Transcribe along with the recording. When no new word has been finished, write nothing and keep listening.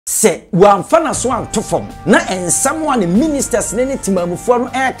se wamfana so antofom na ensam wa ne ministers ne timamufo no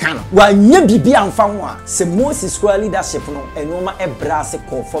eka no wanya bibi amfa ho a se Moses kwa leadership no enoma ebra se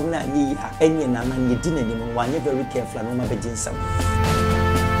konfom na anyi a enye na na ne di nanim wanya very careful no ma bejinsam.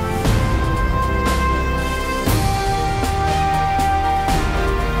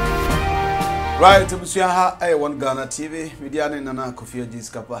 Right, Monsieur Ha, one Ghana TV, media nana Kofi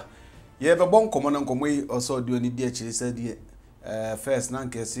Jiskapa. Ye be bon komo na nkomo yi also do ani dia chiri said first na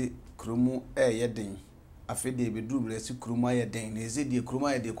nkesi krumu yeden afede be dum resi krumu yeden na eze die krumu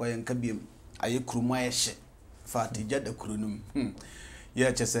yede kwa yanka biem aye krumu ayehye fati jada krunum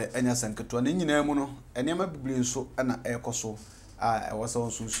ye chese enya sanketo na nyina mu no enema biblie so na ekoso a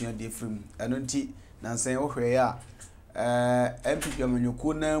woso so sua die frim eno nti na nsan ohwe ya MPP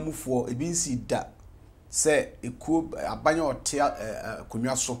amanyoko na mufo ebinsi da se eku abanya otia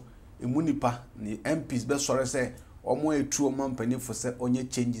konwa so emunipa ni MPs be sore se omo etu omo mpanifo se onye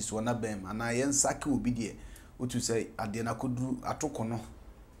changes wona bem ana ye nsake obi de otu se ade na koduru atoko no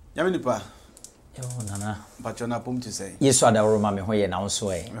nyame nipa yo nana bacho na pom ti se yeso adawro ma me hoye na wonso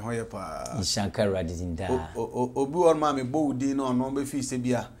me hoye pa ishanka radizinda obi won ma me bowudi na ono be fi se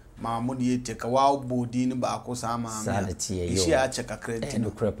bia ma mo de teka wa bodi ni ba ko sa ma isi a cheka credit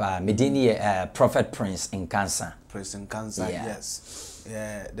no crepa medini Prophet Prince in Cancer yes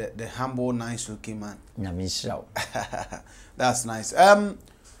yeah the humble nice looking man nyamishaw that's nice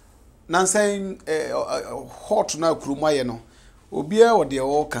nan saying hot na krumaye no obia wo de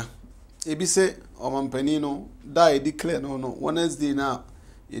woka ebi se omampani no da declare no Wednesday na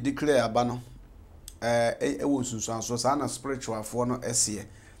e declare aba no wo sunsun so sa na spiritual for no ese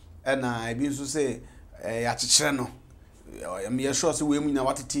na ebi nso se ya chechire no me ye sure se we mu na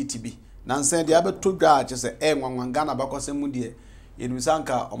watete bi na nsan de abeto dwa a chese nwanwanga na bakose mu de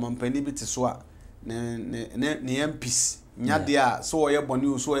yenusanka omampani bi te so a ne MPs nyade a so ye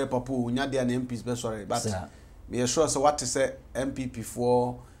boni so ye papo nyade a ne MPs be sorry but me ye sure se what se MPP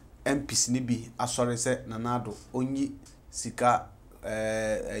for MPs ni bi asore se nanado onyi sika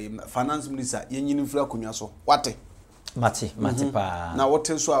finance minister yenyini mfra konwa so wate Mati pa. Now what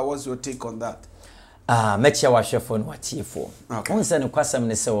else was your take on that? Mecha wa hwefo no watiefo. On se no kwasam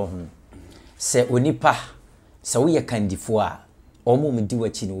ne se wo hu. Se onipa se wo ye kandifo a omo medi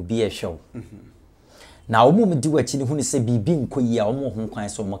wachi ne obi ehwew. Na omo medi wachi ne hu ne se bibi nkoyi a omo ho kwan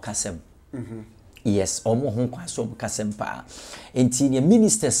so mo kasem. Yes, omo ho kwan so mo kasem pa. Enti ne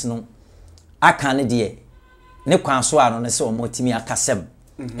ministers no aka ne de ne kwan so ano ne se omo timi akasem.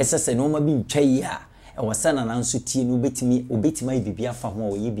 Esese no ma bi ntwa yi a wasana na nso tie no obetimi bibi afa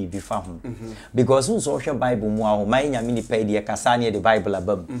ho o ye bibi fa ho because unso hwe bible mu a o man nyame ni pa die kasa ne the bible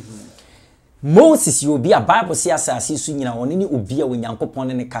abam Moses you be a bible si asase su nyina woni ni obi a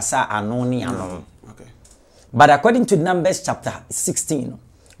onyankopon ne kasa ano ne ano okay but according to Numbers chapter 16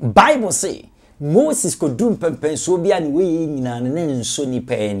 Bible say Moses ko dum pempen so bia ne we nyina ne nso ni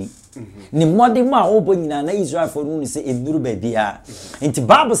pa ani ni mode mu a obo nyina na Israel for no se enduru ba bia enti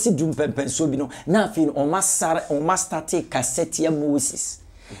Bible si dum pempen so bi no na afi o mastate cassette ya Moses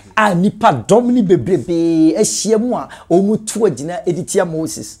a nipa domni bebrebe ahia mu a o mutu agina editia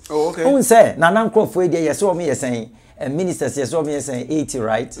Moses on say na nankofo e dey yes o me yesen ministers yes o me yesen 80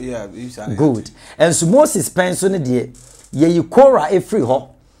 right yeah good and so Moses penso ne de ye Korah every ho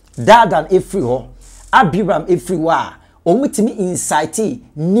Dadan every ho Abiram every wa omutimi incite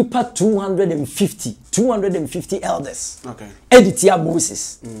nipa 250 elders okay editia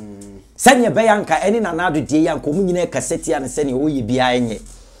Moses sanye beyanka eni nanado die yanka omunyina kaseti an sene oye bia enye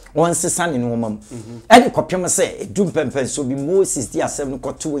wonsesa ne no mam eni kopem se edum pempen so bi Moses di asem no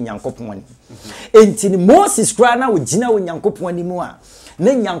koto onyankopon ani enti ni Moses kra na ogina onyankopon ani mu a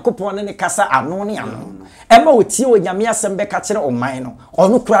na nyankopon ne kasa ano ne ano ema otie onyame asem be ka kire oman no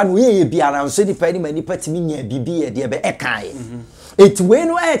ono kra no ye bia na so nipa ni manipa timi nya bibi ye de be ekae enti we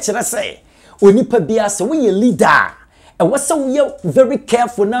no e kire se onipa bia se we ye leader e wasa we very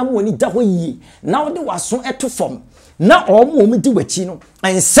careful na mo ni da ho yi na wo de waso eto fom na omo di wachi no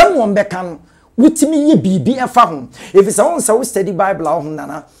ensem won be ka no wutimi ye bibi efa ho efisa won sa wo study bible a ho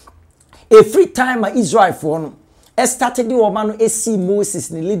nana every time Israel for no started the woman no see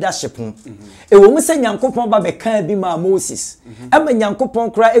Moses ni leadership e wo mu se nyankopon ba be kan bi ma Moses e ma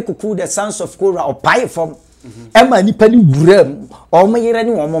nyankopon kra ekuku the sons of Korah opai from e ma nipa ni wuram o mo yere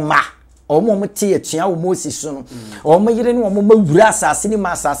ni wo mo ma o mo tie atua wo Moses so no o mo yere ni wo mo ma wura asase ni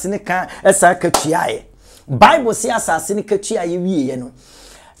ma asase ni kan esa ka tuae Bible say asase ni ka tuae wiye no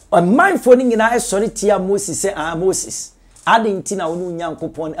a mindful ni na e sori tia Moses say Moses adenti na wo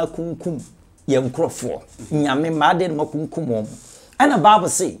nyankopon akunkum yenkrofo nyame made no makunkum ana Bible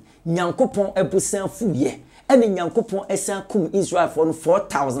say nyankopon ebusan fuye and in Yankopon Esakum Israel for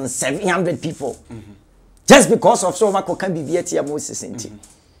 4,700 people. Just because of so much can be via Moses inti.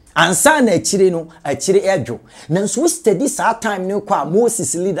 And son a chirino, a chiri Addo. Nan so steady sa time no kwa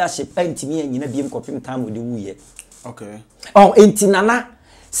Moses leadership and me and you copying time with the woo. Okay. Oh, inti nana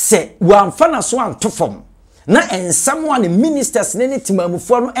say one fana so an to form. Na and someone ministers nene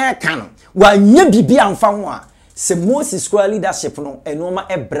timamufo no air can. Wa nya bibi amfa ho a se Moses square leadership no enoma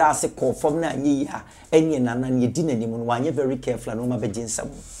ebra se conform na anyi ya enye nana ne di nanim no wa nya very careful no ma begin sam.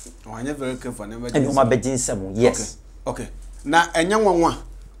 Wa nya very careful no ma begin sam. Yes. Okay. Na enye nwanwa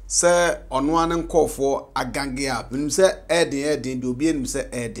se ono an nkofo agange a nim se eden de obi nim se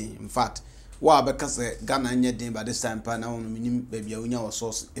eden. In fact, wa abeka se Ghana nye den by this time pa na ono minim bebia onya wo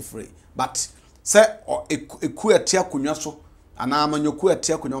source efre. But se eku atia kunwa so ana amanyoku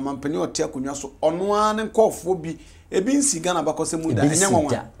atia kunwa mampani atia kunwa so ono an nkofo bi ebi nsi Ghana bakose mu da enye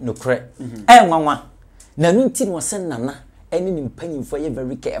nwanwa no kre nwanwa na nunti no se nana eni ni mpanyimfo ye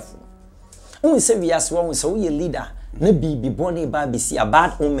very careful un se wiase wo se wo ye leader na bibi boni ba bisi a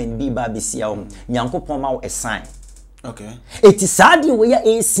bad omen bi ba bisi a nyankopon ma wo a sign. Okay. It is sad we are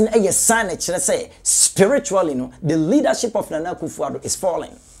a sign say spiritually no the leadership of Nana Akufo-Addo is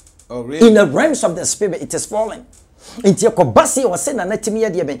falling. Oh really? In the realms of the spirit it is falling. Inti yakobasi wa se na natimi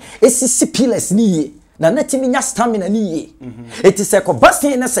ye ben esisi pillars ni ye na natimi nya stamina ni ye. It is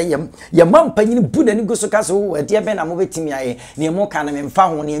yakobasi na say ye mampanyini bu na ni go so ka so e de ben na mo betimi aye ne mo ka na me mfa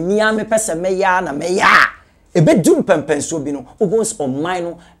ho ne mia me pese me ya na me ya ebe dum pempenso bi no obons on mine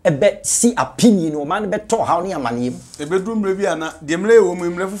no ebe si opinion no man be to how ne amane ebe dum re bi ana de mre wo mu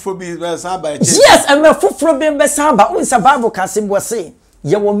mre fofo bi be sa ba che. Yes, and me foforo be sa ba unsa Bible ka se bo se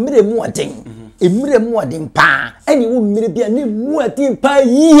ye wo mre mu aden emre mu aden pa ani wo mre bia ne mu aden pa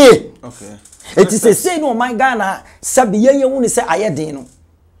yie. Okay. It is a say no my Ghana sabi ye wu ni se ayeden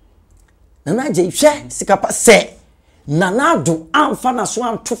no na je hwe sikapa se Nana Addo amfa na so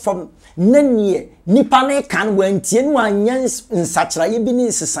anto fam nanie nipa ne kan wantie no anya nsachraye bi ni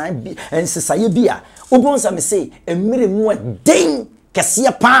nsesaye bi a obonsa me se emre mu aden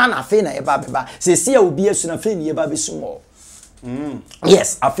kese pa na fe na eba beba se se obi asu na fe ni eba besumo.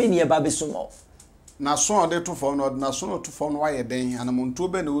 Yes, afe ni eba besumo. Na so de to form no na so no to form why den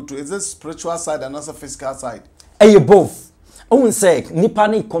anamonto be na woto is this spiritual side and also physical side? Aye both. Own say nipa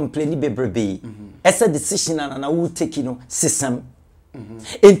ne complain bebrebe. Esa decision na wo take no system.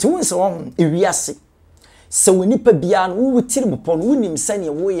 Enti won so won ewiase. Se wo nipa bia no wo tiri mpo no wonim sane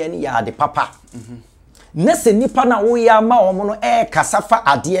wo ye ne ya de papa. Na se nipa na wo ya ma omo no kasafa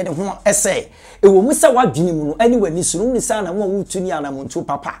ade ne ho ese e wo mu se wadwene mu no ani wani sunu ni sa na wo tuni anamonto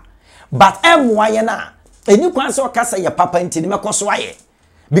papa. But emwaye na eni kwan se okasa ye papa ntini mekoso aye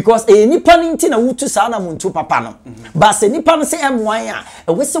because nipa nti na wutu sa na muntu papa no but se nipa no se emwaye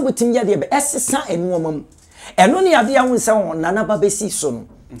a we se wetim ye de be esesa enuomam eno ne ade a won se won nana ba besi so no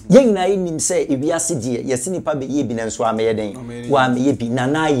ye nyina enim se ebiase die ye se nipa be ye bi na nso ameye den wa ameye bi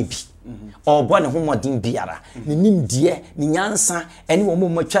nana ye bi obo ne homodin biara ne nim die ne nyansa ene wo mo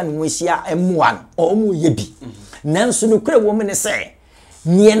matwa ne hwehia emwa o mo ye bi nanso no kure wo me ne se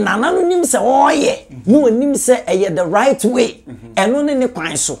nie nana no nim se oye no nim se eye the right way eno ne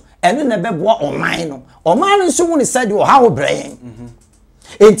kwan so eno na beboa oman no so woni sade o ha wo brain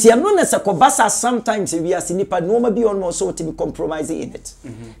enti eno na se kobasa sometimes we are sinipa no ma bi on so to be compromising in it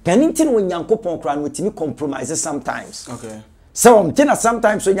kan inti no nyankopon kra no to be compromise sometimes. Okay. So tina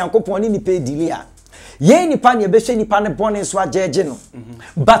sometimes so nyankopon ni pay delay ye nipa ne be hwe nipa ne bone so agege no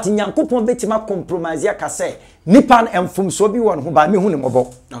but nyankopon betima compromise ya ka se nipa emfum so bi won ho ba me hu ne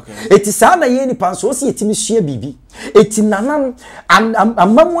mobo. Okay. Eti sa na ye nipa so se etimi hwe bibi eti nanan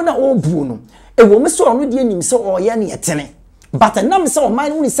amamu na obu no e wo me so ono de anim se oye ne etene but nam se o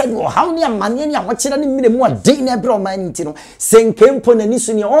man hu ni said o how ne amane ne awokyera ne mire mu ade na ebre o man nti no senkempo na ni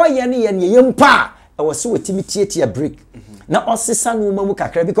so ne oye ne ye ne yempa e wo se wetimi tietia break na osesa no mamu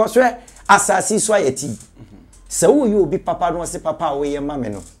kakra because we asasi so ayeti se wo yi obi papa no se papa wo ye mame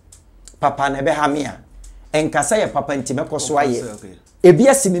no papa na be ha me a enkasa ye papa nti mekoso aye ebi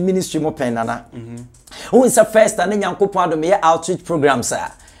asimi ministry mo pen nana who is a first and nyankopon adom ye outreach programs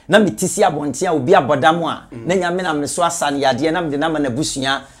a na metisi abonte a obi abodam a na nyame na me so asa ne yade na me de na na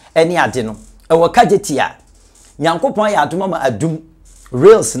busua ene ade no e wo kageti a nyankopon ya adom ma adum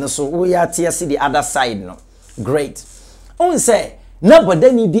rails no so wo ya tie see the other side no great on say na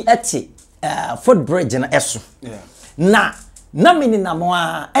bodani bi ete footbridge na eso na mini na mo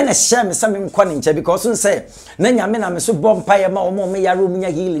a ene hye me same mkɔ ne nche because on say na nyame na me so bompa ye ma omo me yare omunya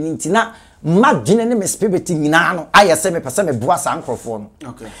healing nti na madwene ne me spirit nyina no ayese me pese me boa sa nkrofo no.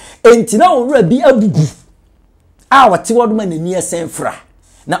 Okay. Enti na owura bi abubu a wate wodoma na ni esen fra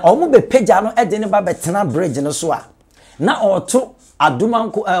na omo be pagya no e de ne ba betena bridge no so a na oto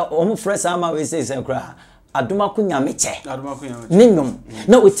adomanko omo fresh ama we say kra adomako nyameche ninyom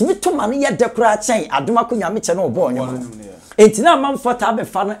na otimi to ma no ye de kra chen adomako nyameche no obo onyom enti na mamfota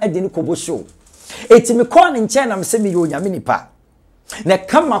abefa no e de ne kobo show etimi ko ne nchen na mse mi yo nyame nipa na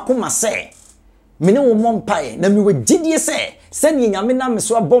kama kuma se mene wo mompae na mi wagidie se ne nyame na me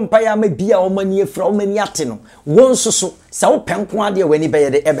so abompae ama bia o mani afra o mani ate no won soso se wo penko ade wani be ye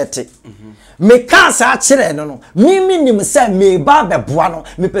de ebete me ka sa kire no mi nim se me ba beboa no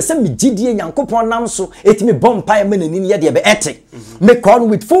me pese me gidie nyankopon nam so etimi bompae ma nani ye de be ete me call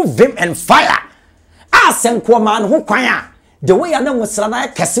with full vim and fire asenko ma no ho kwan a the way na wosra na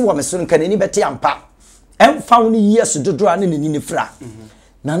kese wo me so nka nani bete ampa emfa woni yesu dodo a ne nani ne fra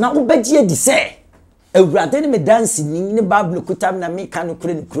na ubegye di se ewurade ne me dance ni Bible kutam na me kan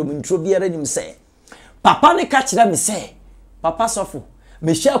kure ne krom ntro biara nim se papa ne ka kira me se papa sofo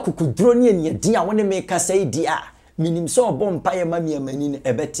me hia kukudro ne ene din a woni me ka sai di a minim se obompa ye ma me amani ne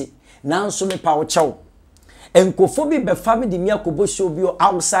ebete nanso me pa wo chew enkofo bi be fa me de mi akobo show bi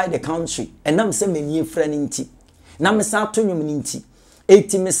outside the country enam se me nie fra ne nti na me sa to nwum ne nti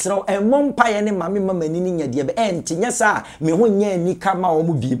eti mesro emompa ye ne mame mama ni nya de be enti nya sa me ho nya ni kama o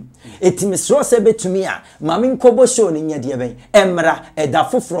mu biem eti mesro se betumi a mame nkobo show ne nya de be emra eda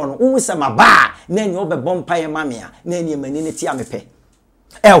foforo no wo se maba na nya obebompa ye mame a na nya mani ne ti amepe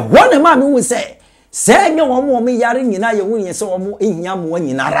wone mame wo se nya wo me yare nyina ye wo nya se wo mo ehia mo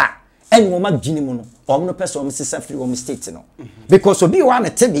nyinara enwo ma gini mu no omno pese om sisa free om state no because obi wa na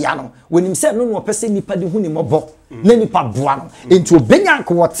tebia no wonim se no no pese nipa de hu ni mobo na nipa boa no enti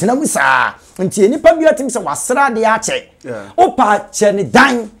obenyank wo tena mu saa enti nipa bi atim se wasra de ache opa che ne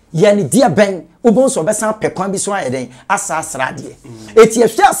dan ye ne dia ben obon so besa pekwan bi so ayeden asa asra de eti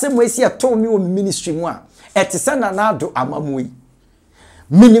ehwe asem esi eto mi wo ministry mu a etese na na Addo amamui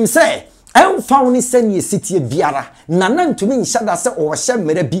minim se found ni seni sitie biara na ntumi nhyada se o hye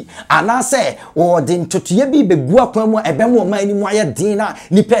mere bi ana se o de ntotoye bi begu akwan mu ebem o man ni mu aye din na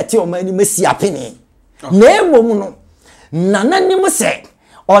ni pete o man ni masi apene na emom no nananim se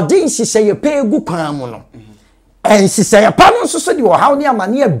o de nhyehyeye pe egu kwan mu no nhyehyeye pa no so de o haw ni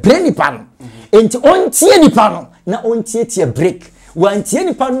amane e bre nipa no enti ontie nipa no na ontie tie break wantie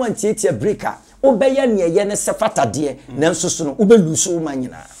nipa no wantie tie break a obeye ne ye ne se fatade na nso so no obeluso o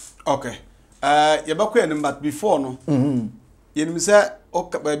manyina. Okay. Yabakwe ni but before no. Yenim say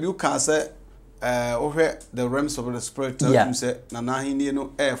baby you can say over the realms of the spirit you say na hini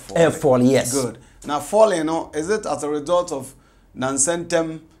no airfall. Yes. Good. Now falling no is it as a result of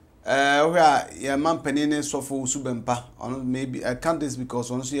nansentem where your man penine sofo usubempa or maybe I can't this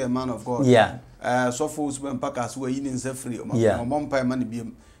because once you a man of God. Yeah. Sofo usubempa kas we yin se free o mom pa man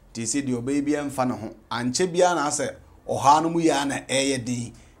biem ti say the baby am fa no ho anche bia na say ohanu mu ya na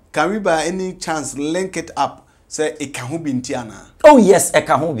eyedi. Can we by any chance link it up? Say it can be ntiana. Oh yes, it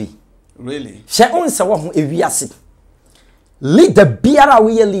can be. Really? She onse wo ho ewiase. Leader biara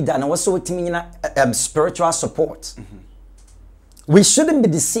we leader na so wetimi na spiritual support. We shouldn't be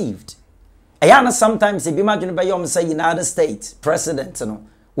deceived. Ayana sometimes if you imagine by you say United States president no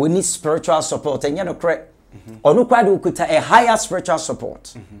we need spiritual support and you know correct. Onu kwa do kuta a higher spiritual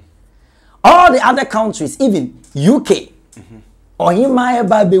support. All the other countries even UK Ohima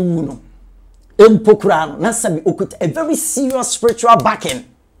eba be wu no empokura no na sabi okuta a very serious spiritual backing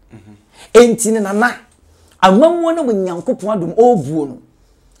enti na amamwo na Nyankopon adom obuo no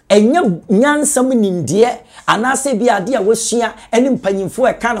enya nyansam nimdie anase bi ade a wasua ene mpanyimfo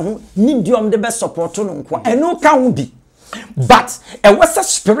e ka ne ho nimdiom de be support no nko eno ka ho bi but e was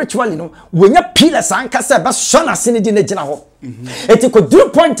spiritually no wenya pillars anka se be so na se ne di na gina ho eti ko due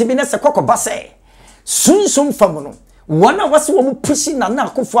point bi na se kokoba se sunsum fam no wana wase wo mu pushi na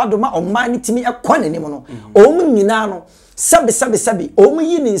akofo adoma oman timi ekwane ne mo no o mu nyina no sabe o mu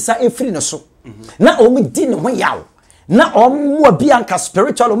yi ni nsa efiri ne so na o mu di ne ho yaw na o mu abi anka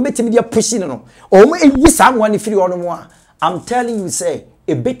spiritual o metimi dia pushi ne no o mu ewi sa nwa ne firi ono mo a I'm telling you say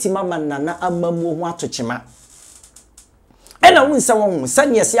e betima man na amamu ho atochema ena wo nsa wo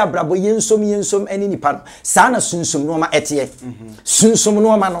sane yesi abrabo yensom eni nipa no sa na sunsum no ma ete sunsum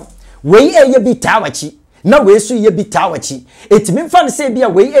no ma no we eye bi tawachi na we so ye bi tawachi etimi mfa ne se bia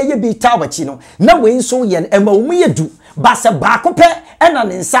we eye bi tawachi no na we so ye ema wo yedu basa baako pe ena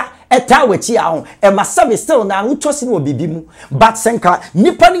ne nsa etawachi a ho ema sabe still na utosi no bibi mu but senka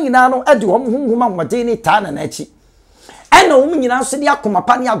nipa ni nyina no ede wo honhoma nwode ni ta na chi ena wo nyina so de akoma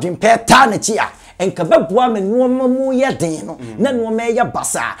pa ne adwempe ta na chi a enka beboa me nuoma mu ye den no na nuoma ye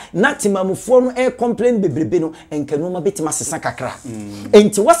basa na timamufo no e complain bebrebe no enka nuoma betima sesa kakra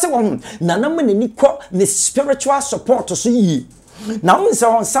enti wase wo na na manani ko ne spiritual support so yi Now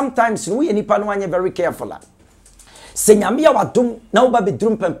so sometimes we any pa no very careful. Se nyame ya wadom na wo ba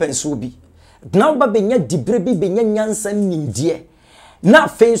bedrum pempenso bi. Na wo ba benya dibre bi benya nyansa nimdie. Na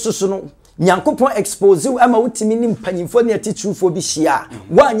fe so no Nyankopon expose you ama wutimi ni mpanyimfo ne atitrufo bi hia.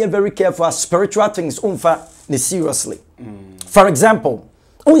 Wanye very careful spiritual things umfa ne seriously. For example,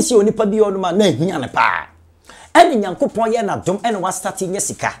 onsi onipa bi onuma na hia ne pa. Ene Nyankopon ye na dom ene wa start nye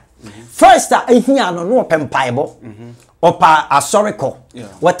sika. First ahia no no pempaibo. Opa asoriko.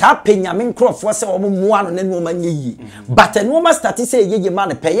 Wata penyame nkrofo se omo mua no ne no ma nyeyi. But no ma start say yeye ma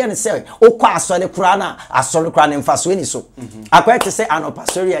ne peye ne say okwa asore kura na asore kura ne mfaso eni so. Akwa te say anopa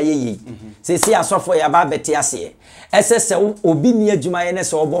sori ayeye. Se si asofo ya ba beti ase. Ese obi ni adwuma ye ne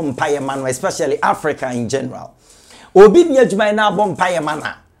se obo mpaye ma no, especially Africa in general. Obi ni adwuma ye na obo mpaye ma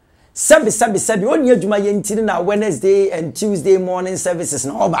na. Sabi oni adwuma ye ntiri na Wednesday and Tuesday morning services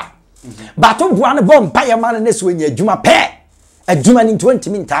na oba. But buan bomb pay man ne so nya adwuma pe adwuma ni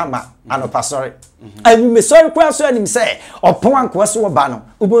 20 minutes ama anopa sorry and me sorry kwa so anim say opon anko so ba no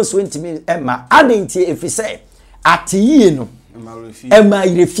ubon so 20 minutes ema adenti efi say atiye no ema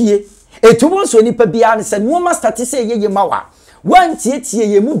irefie etubon so nipa bia ne say no ma start say yeye mawa wan tie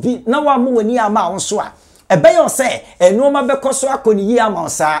ye mu bi na wa mo wani ama won so a ebe yo say eno ma be koso akoni yi ama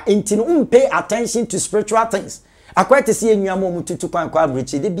sa enti no pay attention to spiritual things. Akwete si enuamo mututu kwan kwa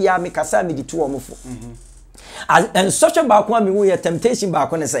bridge de bia me kasa me di to omofo and such a back one me we temptation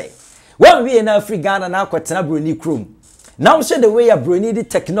back on say when we in Africa na akwetena broni chrome now say the way a broni the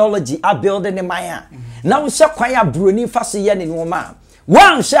technology are building in maya now say kwan ya broni fa so ye ne no ma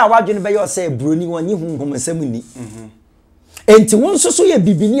one say awadwene be yo say broni wonyi hunhum nsam ni enti won so ye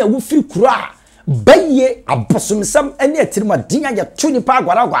bibini a wo firi kura baye abosomsam ene atirima dinya ya tunipa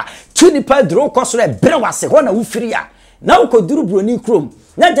agwaragwa tunipa dro kosoro ebere wase ho na wufiri a na ukoduru broni chrome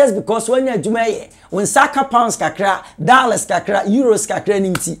not just because when you adwuma ye when saka pounds kakra dollars kakra euros kakra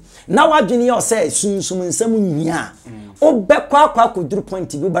nimti na wadwene ye say sunsum nsam nyia obekwa akwa koduru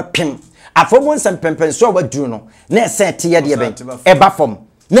point bi ba pem afomon sam pempenso waduru no na set ye de ben eba fom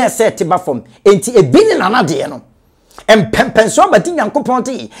na set ba fom enti ebini na na de no empempenso abadi Nyankopon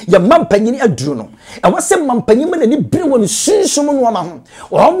te ye mampanyini aduru no e wase mampanyini na ni bire wonu sunsum no ma ho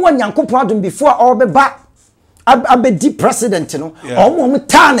omo Nyankopon adum before obeba abedi president no omo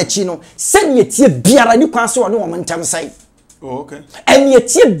ta na chi no se ne tie biara ni kwan so no ntam sai. Oh, okay. And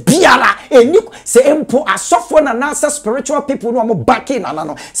yet biara eni se empo asofo na nasa spiritual people no mo back in na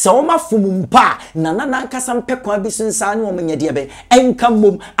no se o ma fumumpa na nkasa mpekwa bi sunsa ne o nyade be enka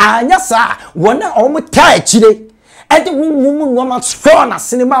mom anya sa wona o mo ta achire ede wumum no ma strong na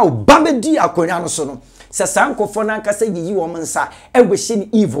cinema o babedi akonya no so no se sankofo na nkasa yiyi wo nsa egbeshi ni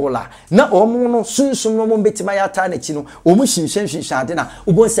evil la na o mo no sunsum no mo betima ya ta na chi no o mo hwinhwinhwinhwa ade na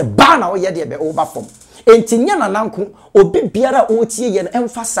o bo se ba na o yede be o ba fom entinya na nanko obi biara o tie ye no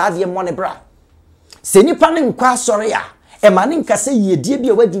emfa saade mo ne bra se nipa ne nkwa asore ya e ma ne nkasa yedie bi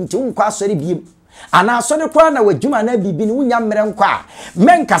a wadi nti nkwa asore biem ana asore kwa na wadwuma na bibi ne unya mmere nkwa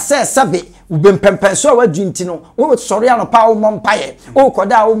menkasa sabe ubempempenso a wadu nti no wo sore ya no pa wo mompaye wo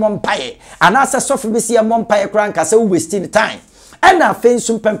koda wo mompaye ana asa sofu bi se mompaye kra nkasa wo wasting time ana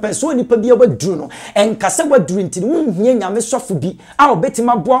fensum pempenso nipa bi a waduru no enkasa waduru nti unhia nyame sofu bi a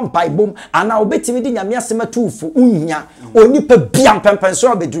obetima bo mpaibom ana obetimi di nyame asema tufu unhia onipa bia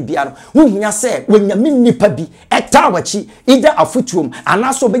pempenso obeduru bia no unhia se wonyame nipa bi etawachi ida afutuom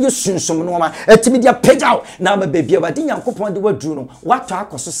ana so obeye sunsum no ma etimi dia pegao na ma bebia wadi Nyankopon de waduru no wato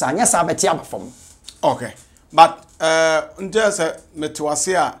akoso sa anya sa beti abafom. Okay, but just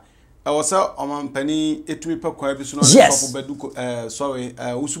metwase a was omampani etumi pekwa bi so no so bedu sorry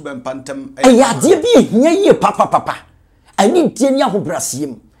usu bempantem ya de bi hia papa ani tie ni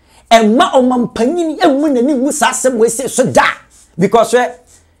ahobrasiem emma omampani emu nani mu sasem we say so da because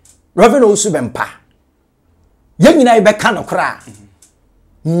reverend usu bempa ye nyina e beka no kra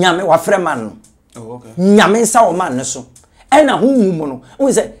nyame wa freman no. Oh, okay. Nyame nsa o man no so ena honhum no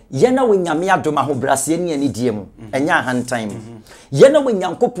won say ye na we nyame adom ahobrase ni ani die mu enya hantan mu ye na we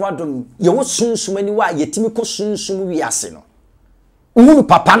Nyankopon adom ye wo sunsum ani wa yetimi ko sunsum wi ase no unu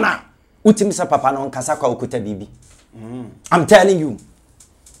papa na utimi sa papa no nkasa kwa okuta bibi. I'm telling you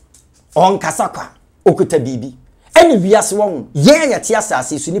on kasa kwa okuta bibi eni wi ase won ye yete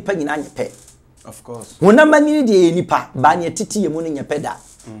asase su nipa nyina nyepe of course wona mani de nipa ba ne titi ye mu ne nyepe da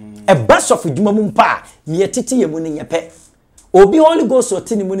e bus of dwuma mu mpa ne titi ye mu ne nyepe obi Holy Ghost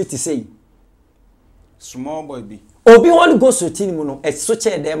otini mu ne ti sei small boy bi obi Holy Ghost otini mu no e so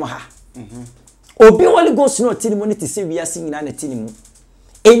che dem ha obi Holy Ghost no otini mu ne ti sei wiase nyina na tini mu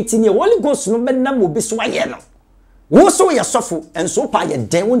enti ne Holy Ghost no benam obi so aye no wo so ye sofo enso pa ye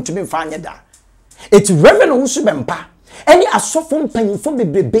den wontumi mfa anye da eti reverend wo so bempa any asofo mpanyimfo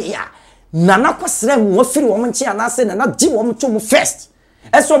bebrebe ya nana kwasra mu afiri wo nche anase nana gi wo to mu first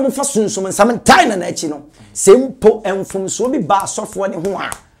eso mu fa sunsum nsam ntai na achi no sempo enfomso bi ba asofo ne ho a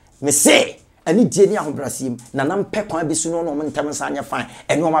me se ani die ni ahobrasiem nana mpe kwan bi su no no ntam nsa anya fine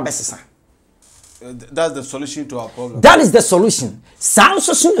eno ma besesa. That's the solution to our problem. That is the solution. Sound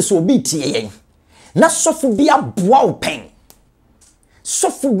so soon as will be tea. Na sofu bi aboa wo pen.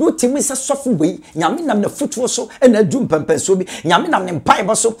 Sofu go timi se sofu we nyame nam na futuo so na adum pempenso bi nyame nam ne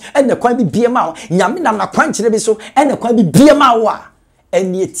mpai so na kwan bi biema wo nyame nam na kwan kire bi so na kwan bi biema wo a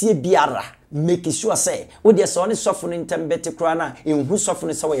eni etie biara make sure say wo de so ne sofu no ntembete kra na enhu sofu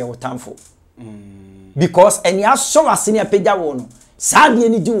no se wo ye wotamfo. Because eni aso ase ne apegya wo no Sadie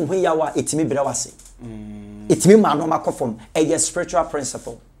ni di wo yawa etimi bere wase. Etimi ma no makofom a spiritual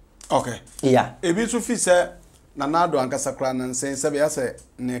principle. Okay. Yeah. Ebi to fi say na nado ankasa kra na nsen se be ase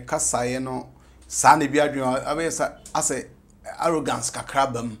ne kasaye no sa ne bi adwen abe ase arrogance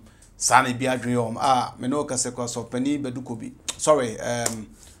kakra bam sa ne bi adwen me no kase kwa so pani beduko bi. Sorry,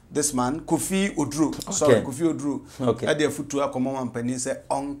 this man Kofi Oduro. Okay. Sorry, Kofi Oduro. Okay. Ade futu akomo man pani se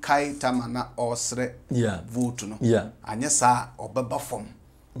onkai tamana osre. Yeah. Vote no. Yeah. Anye sa obeba form.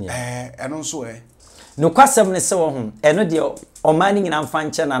 Yeah. Eno so no kwasem ne se wo ho eno de omani nyina mfa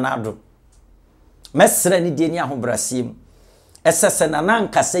nche na nado mesra ni de ni ahobrasiem esese na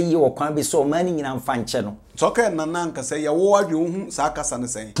nankasa yi wo kwan bi so omani nyina mfa nche no so ka na nankasa ya wo adwe hu sa kasa ne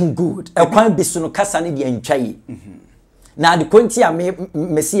sen good e kwan bi so no kasa ne de antwaye na de konti a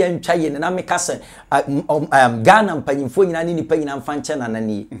mesi ya ntwaye ne na me kasa Ghana mpanyimfo nyina ni nipa nyina mfa nche na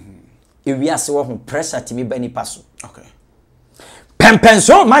nani ewiase wo ho pressure timi ba nipa so. Okay.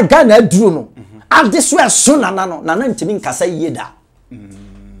 Pempenso my Ghana aduru no ade so eso nana ntimi nkasa yeda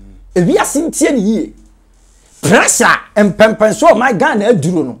ewi asintie ni yie pressure empempenso my Ghana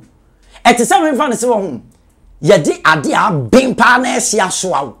aduru no etese me fa ne se wo ho ye di ade a bempa na esia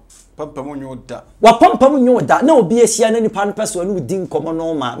so awo pampam nyoda wa pampam nyoda na obi esia na nipa no peso no di nkomo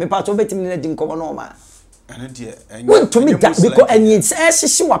no ma me pa to betimi na di nkomo no ma ene de enyo to me because enyi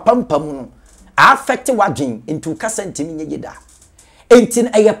ehihye wa pampam no affect wadwen into kasa ntimi nye yeda entin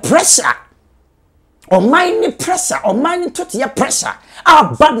eye pressure or mine pressure or mine tot ye pressure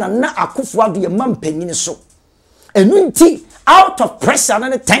abana na akufo ado ye mampanyini so enunti out of pressure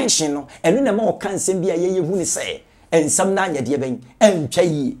and tension no enu na ma o kan sem bia ye hu ni say ensam na anya de ben entwa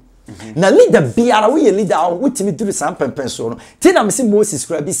yi na leader biara we ye leader o wutimi duru sam pempenso no ti na me se Moses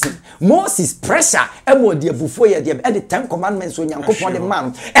kra bi si Moses pressure e mo de abufo ye de e the 10 commandments o nyankopon de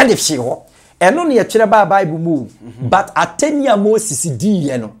man e de hye ho eno ne ye kire ba Bible mu but atenia Moses di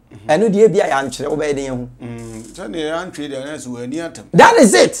ye no eno de bia ya nkire wo be de ye hu so ne ya ntwe de na so ani atam that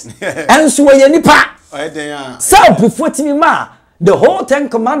is it enso wo ye nipa o den ya so bufo timi ma the whole 10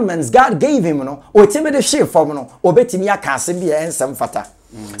 commandments God gave him no o timi de hye form no obetimi aka asem bia ensam fata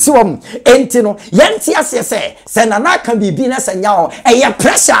so enti no yenti ase se na na kan bibi na sanya o eye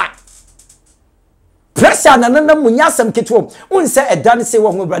pressure na munya sam ketwo unse edan se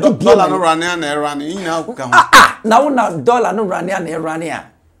wo ho brade bi dollar no rane na rane ina ku ka ho na wona dollar no rane na rane a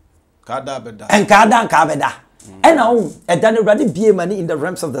ka da beda en ka beda and now edan brade bi mani in the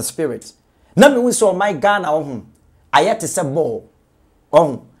realms of the spirit na me won so my Ghana ho ayete se ball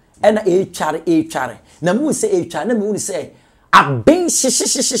and e chare na mu se e chare na me won se aben shi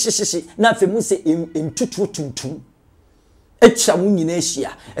na fe mu se entutu tuntum etwa mu nyina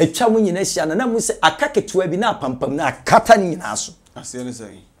ahia na mu se akaketua bi na pampam na akata nyina so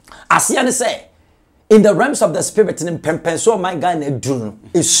asia ne say in the realms of the spirit in pempenso my God na duru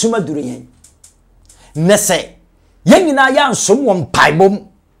esuma duru yen ne say yen nyina ya nsom wo mpaibom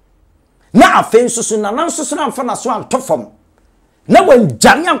na afen susu na nansusu na mfa na so antofom na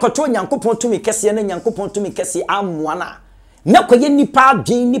wanjane ankoto nyankopon tumi kese na nyankopon tumi kese amwana na koye nipa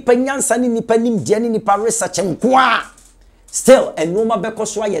adwen nipa nyansa ni nipa nimdia ni nipa research nkoa still enoma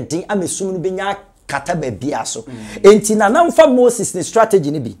bekoso aye den amesum no benya kata ba bia so enti na namfa Moses ni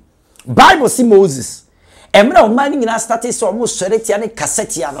strategy ni bi Bible si Moses emra o mani nyina start so mo soretia ne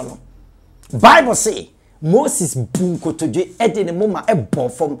kasetia no Bible say Moses bunkotodwe ede ne moma e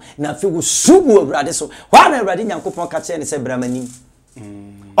bofom na fe wo sugu awrade so wa na awrade nyankopon ka che ne se bramani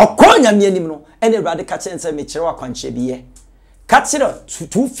okonya mi anim no ene awrade ka che ne se me kire wa kwanche biye ka che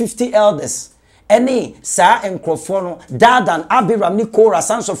 250 elders any sa enkrofo no Dadan Abiram ni Korah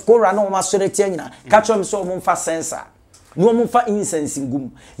sons of Korah no ma soretia nyina ka che me so mo mfa sensa no mo mfa incense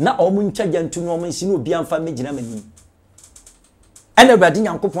ngum na o mo ntwa jantu no mo nsi no obi amfa megina mani ene brade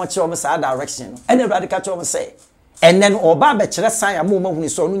nyankopon che o mo sa direction no ene brade ka che o mo say enen oba be kire san ya mo mahuni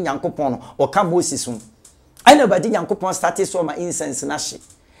so no nyankopon no o ka Moses hu ene brade nyankopon start so ma incense na hye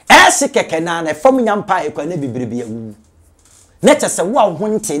ese keke na na fam nyampa e kwa na bibrebe ya wu Let us say wow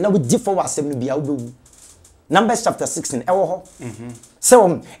one thing now we differ was no bia obewu. Numbers chapter 16 ewo ho.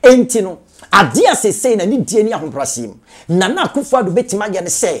 So enti no ade asese na ni die ni ahomprasem. Nana Akufo-Addo betima ye ne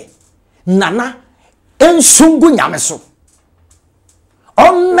say nana ensungu nyame so.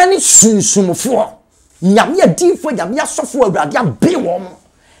 On many sunsumfo nyame adifo nyame asofo awurade abe wom.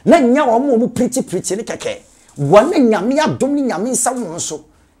 Na nya wom mu preach ne keke. Wona nyame adom ni nyame nsa won so.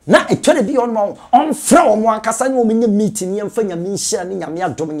 Na etwere bi on ma on fra wom ankasa ne omenye meeting ye mfa nyame nhia ne nyame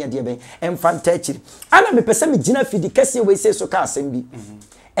adom nya de ben emfa ntachiri. Ana me pese me gina fidi kese we say so ka asem bi.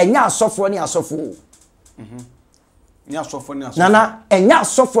 Enya asofo ne asofo. Ni asofo ni asofo. Nana enya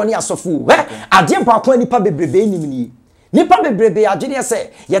asofo ne asofo. Ade mpa kwa nipa bebrebe enim ni. Nipa bebrebe agene se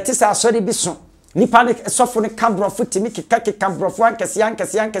yete se asori bi so. Nipa ne asofo ne kabrofo timi keka brofo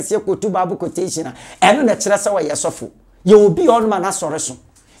ankese kotu babu quotation. Eno na kire se wa ye asofo. Ye obi on ma na sore so.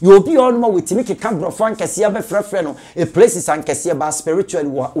 Ye obi on ma wetimi keka brofo ankese be frefre no. A place is ankese ba spiritually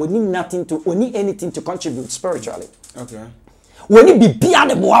we need nothing to only anything to contribute spiritually. Okay. Woni bibia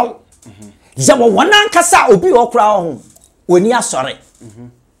de boawo. Yawo wana nkasa obi okra ho. Woni asore.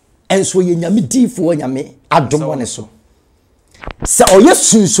 Enso ye nyame difo nyame adom woni so. Se oye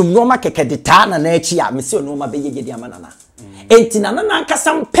sunsum no ma keke de ta na na achi a me se no ma beye gede amanana. Enti na na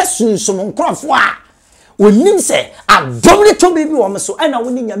nkasa mpe sunsum nkrofo a onim se adom le to bibi wo me so na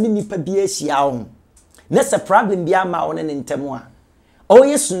woni nyame nipa bi ahia ho. Na se problem bi ama woni ne ntemu a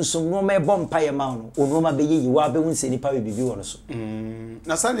oye sunsum no ma ebo mpa ye ma no ono ma beye yiwa be won se nipa bibi wo no so.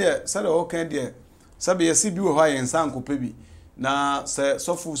 Na sade o kan de sabe yesi bi wo ha ye nsan kopa bi na se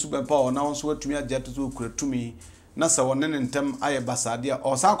sofu su be pa o na won so atumi agye to kuratumi na se won ne ntem aye basade a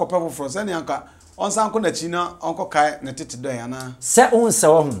o san kopa foforo se ne anka on san ko na chi na onko kai ne tete do ya na se on se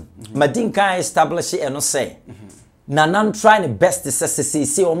wo madin kan establish e no say na nan try the best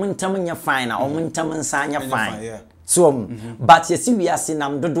se o mun ntem nya fine na o mun ntem nsa nya fine so but yesi we are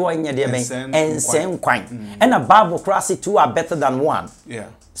nam dodo nya de ben ensen kwan and a bible cross two are better than one. Yeah.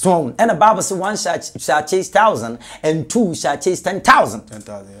 So and the Bible says one shall chase 1,000 and two shall chase 10,000.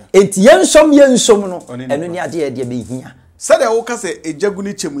 10,000. Yeah. Enti yensom no eno ni ade ade be hia. Sade wo ka se ejagu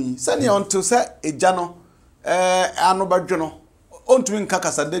ni chemu yi. Sane onto se eja no ano badwo no. Ontumi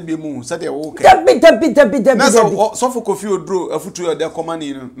nkakasa da bi mu sade wo ka. Dabi. Na so for Kofi Oduro afutu yo de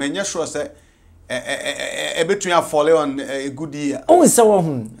komani no. Na nya sure se ebetun afole on a good year. O se wo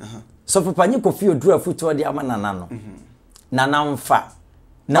hu. So for pani Kofi Oduro afutu de amanana no. Nana mfa.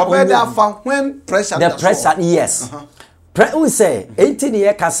 Now when pressure the pressure yes. We say 18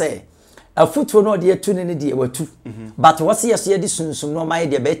 year ka say a foot no de tu ne de watu but what yes ye de sunsum no my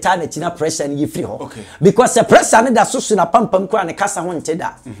de beta na china pressure ni free ho because the pressure ne da so na pampam kwa ne kasa ho nte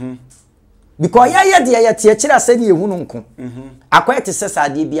da because ya de ya tie kira se de ehunu nko akwete se sa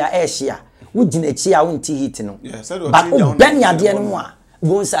de bia e hia wo gina chi a wo nti hit no but o ben ya de no a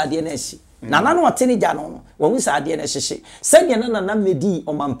wo sa de na hia nana no oteni ja no wo sa de na hyehye se de nana medi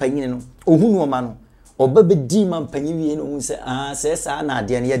o mampanyin no ohunu o ma no oba be di mampanyin wie no hu se se sa na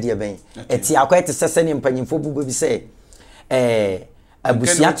de na ye de ben eti akwete se ne mpanyinfo bubu bi se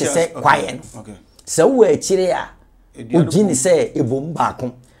abusia te se kwaye no se wo akire a ogini se ebom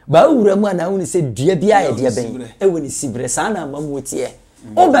baako ba wura mu na hu se dua bia ye de ben e woni sibre sa na mamu tie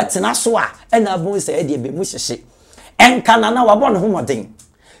o betena so a na bon se ye de be mu hyehye enka nana wabɔ ne homoden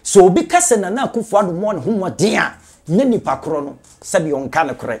so obi kase nana Akufo-Addo mo ne homoden a ne nipa kro no sabi on ka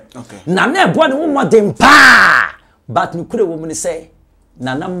ne kore nana ebo ne homoden pa but ne kure wo mu ne se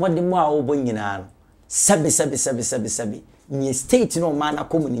nana mmode mu a obo nyina no sabi ni state no man na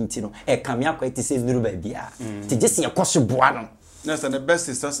community no e kam yakwete se nuru ba bia te gese yekoso boa no. Yes, and the best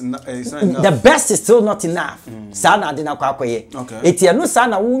is not enough. The best is still not enough. Sana de na kwakoye. Eti no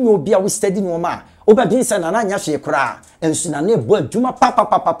sana wunyo bia we study no ma. Oba bin sana na nya hwe kra. Ensu na na ebo adwuma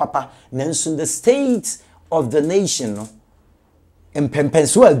papa. Nansu the state of the nation no.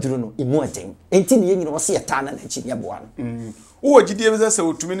 Empempenso aduru no imu aten. Enti ne nyina wo se yeta na chi ne boa no. Wo gidie be se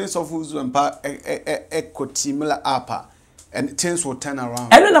otumi ne sofu zu empa ekotimla apa and things will turn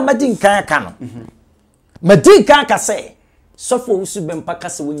around. Eno na madin kan aka no. Madin kan aka say sofo usu bempa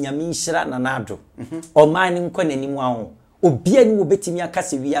kase wonyame nhira na nado o man nko nanim aho obia ni wo betimi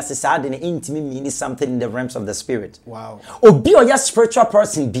akase wi ase saade ne intimi mean something in the realms of the spirit. Wow. Obi o ya spiritual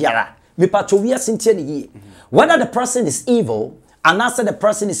person biara me pato wi ase ntie ne yi whether the person is evil and also the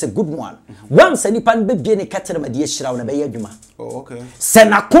person is a good one. Once any pan be bie ne katere ma de hira na be yadwuma. Oh, okay. Se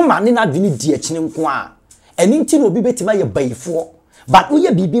na koma ne na dwene di akine nko a eni nti no obi betima ye bayifo but we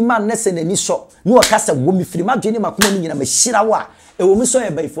bibi man na se nani so no okasa wo mi firi madwene makoma ni nyina ma hira wa e wo mi so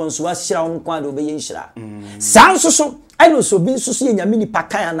ye bayifo nso wa hira won kwa de obe ye hira sanso so ai no so bi nso so ye nyame ni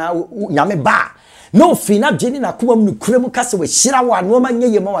pakan na nyame ba no fina jeni na kuma mu kuremu kase we hira wa no ma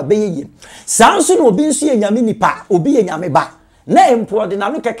nyeye ma wa beyeye sanso no obi nso ye nyame nipa obi ye nyame ba na empo de na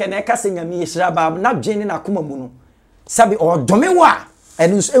no keke na kase nyame ye hira ba na jeni na kuma mu no sabi odome wa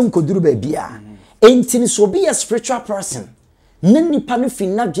enu nso enkoduru ba bia entini so obi a spiritual person na nipa no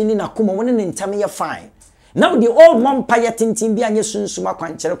fina jeni na kuma woni ne ntame ye fine now the old mom paya tintin bia nye sunsuma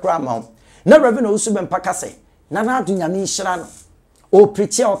kwanchere kura ma na reverend osu be mpaka se na na adu nyame hira no o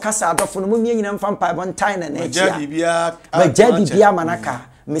preacher o kasa adofo no mumie nyina mfa mpa bon time na na chia majabi bia manaka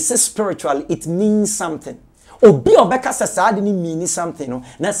Mrs. Spiritual, it means something. Obi obeka sa de ni mean something no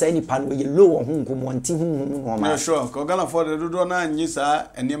na sa ni pa no ye low ho nkomo nti hu no ma sure ko gana for the do na anyi sa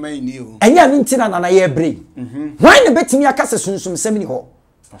enema ni o enya ni ntina na ye bre why ne betimi akasa sunsum sem ni ho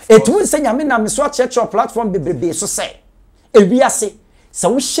etu se nyame na me so church platform bebrebe so se ewiase sa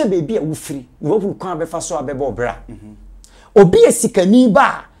wo hye bebi a wo firi wo hu kwan befa so abeba obra obi esikani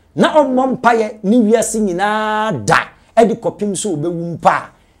ba na ommom paye ni wiase nyina da edi kopim so obewu mpa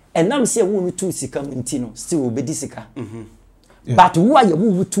enam se wo no tu sika menti no still obedi sika but wo aye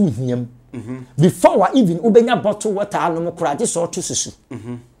wo tu hiam before even ubenya bottle water anom kura so to susu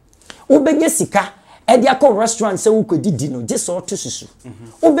ubenya sika edi akọ restaurant se wo kodidi no je so to susu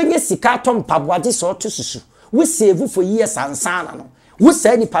ubenya sika tom pabwa je so to susu we save for years ansana no wo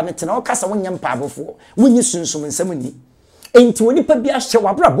say ni panete na o kasa wonyam pabofo wonyi sunsum nsam ni enti woni pa bia hye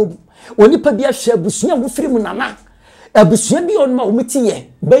wabrabom woni pa bia hye abusua wo firi mu nana abusua bi on ma wo metiye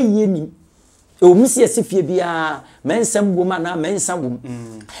bayiye ni o misi asifie bia mensam wo ma na mensam wo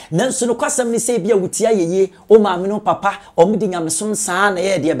nanso no kwasam ni se bia wutia yeye o ma me no papa o medi nyamesom saa na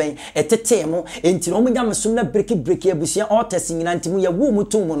ye de ben etete mo enti no mo nyamesom na breki abusua o tesinyina ntimu ye wo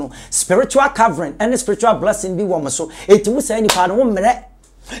mutum no spiritual covering and spiritual blessing bi wo mo so enti wo sai ni pa no wo mre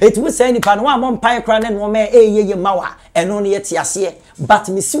enti wo sai ni pa no wa mo mpan kra ne no me eyeye mawa eno no ye tiase but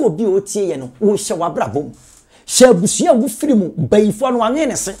me si obi o tie ye no wo hye wabrabom hye abusua wo firi mu bayifo no anwe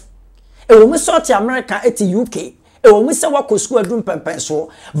ne se ewo mu sort America eti UK ewo mu se wako school adum pempen so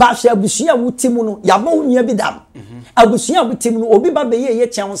ba hye abusua wutimu no yabo unia bi dam abusua wutimu no obi ba be ye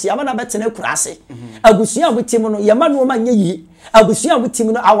chance yaba na betene kurase abusua wutimu no yama no ma nye yi abusua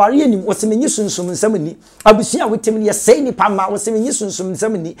wutimu no aware anim wosemenyi sunsum nsam ni abusua wutimu no ye sei ni pama wosemenyi sunsum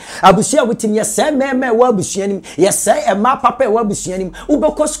nsam ni abusua wutimu ye sei meme wa abusua nim ye sei ema papa wa abusua nim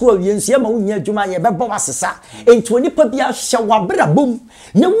ubeko school wiensu ye ma unya adwuma ye bebo wasesa enti oni pa bia hye wabrabom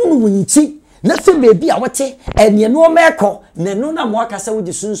na wunu wunti na se bebi a wote ene no meko ne no na mo akasa wo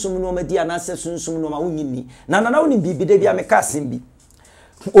di sunsum no ma di anase sunsum no ma wonyini na woni bibide bia me ka simbi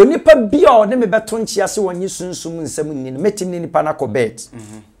onipa bia o ne me beto nchia se wonyi sunsum nsam ni metim ni nipa na ko bet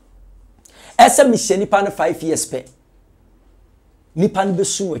ese me hye nipa na 5 years pe nipa no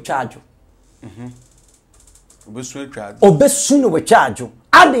besu atwaadwo obesu no atwaadwo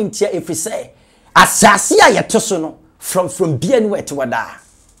adentia efise asase a yetoso no from bia ni wet wada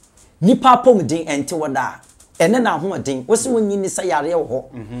nipa pomdin ente wada ene na ho den wo se wonyi ni sa yare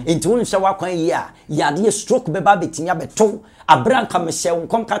wo enti won hwe wakwan yi a yade stroke beba betimi abeto abranka me hye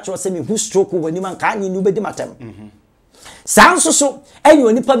won ka cho se me hu stroke woni man ka anyi ni ubedi matem sanso so enyi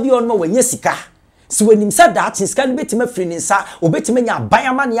onipa bi on ma wanya sika si wonim sa that sika ni betimi afri ni sa obetimi nya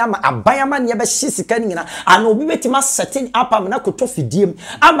abayama ne ama abayama ne be hye sika ni nyina ana obi betimi setting up am na koto fidiem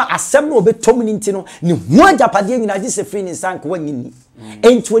ama asem na obetom ni ntino ni hu agapade nyina ji se fri ni sa nka wanyi ni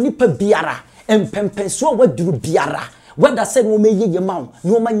enti onipa biara empempenso waduru biara wada se no meye mawo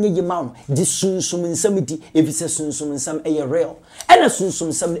no manye ye mawo di sunsum nsam di evise sunsum nsam eye real ena sunsum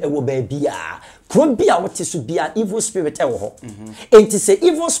nsam e wo ba bia kro bia wote so bia evil spirit e wo ho enti se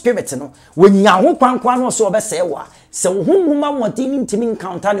evil spirit no wonya ho kwankwan no so obese wa se wo hunhuma wodi ni ntimi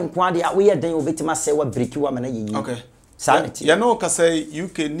encounter ne kwa de a wo ye den obetima se wa breki wa mana ye okay sanity ya no ka say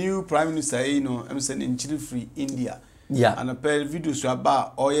UK new prime minister you know am say nchiri free India yeah and a pair video so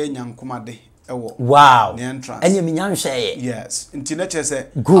aba oye nyankomade ewo wow ne entrance enye me nyanhwe yes ntina che say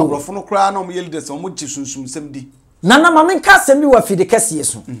abrofo no kra na mo yeli de so mo chi sunsum sem di nana ma menka sem bi wa fide kase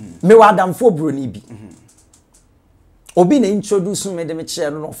yeso me wa adamfo broni bi obi na introduce me de me che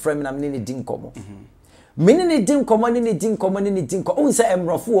no frame na me ne din komo me ne din komo o say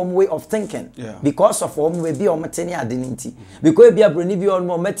emrofo wo way of thinking because of wo we bi o metene adeninti because bi abroni bi on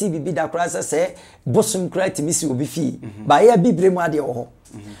mo meti bibi da kra say bosum kra timisi obi fi ba ya bibre mu ade wo ho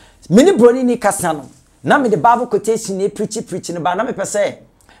mini broni ni kasa no na me the Bible quotation ni preach no ba na me pese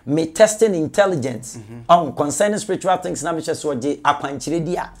me testing intelligence on concerning spiritual things na me che so je akwanchire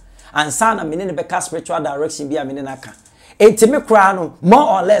dia ansa na me ne be ka spiritual direction bi a me ne naka enti me kra no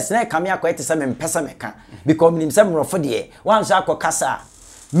more or less na ka me akwete se me mpesa me ka because me nim rofo de wan sha akokasa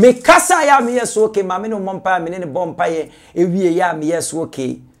me kasa ya me yes okay ma me no mompa me ne bompa ye ewie ya me yes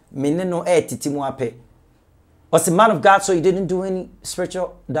okay meneno titimu ape. Was the man of God, so you didn't do any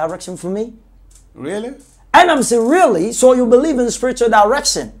spiritual direction for me? Really? And I'm saying, really? So you believe in spiritual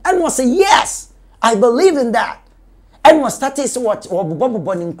direction? And was say, yes, I believe in that. And was started to what or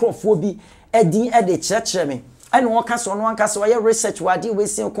Bobo in Crawford Eddie at the church me. And one castle, I research what you will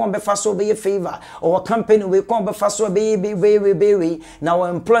see come before be a favor or a company will come before baby. Now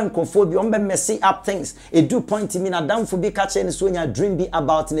I'm employing Crawford beyond messy up things. It do point to me now down for be catching so when your dream be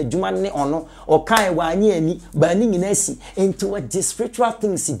about in a Jumani or kind one year burning in AC into what the spiritual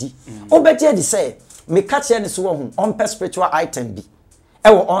things CD. Oh, but yeah, they say, me catch any so on spiritual item be.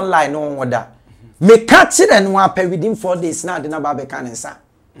 Online on what that. Me catch it and one pay within 4 days now, the number can answer.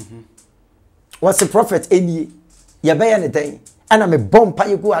 What's the prophet any? Ya be anything. And I'm a bomb pa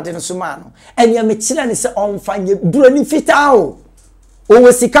you go at the sumano. And ya me children is on fine you do any fit out. O we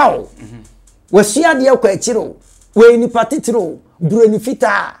sikao. We share the aquachiro. We ni patitro. Do any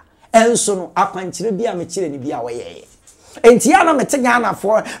fita. And so no aquanchire be a me children be away. And Tiana me tegana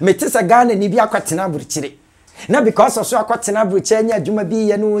for me tis a gun and ibia quatina burchire. Now because of so aquatina burchenia, Juma be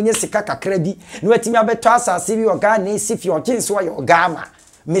yanu yesika credi. No etimia betasa sivi or gan if your kins or your gamma.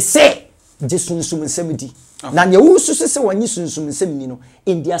 Me say. Jesunsum semidi. Na nye wusu se wanyi sunsum semni no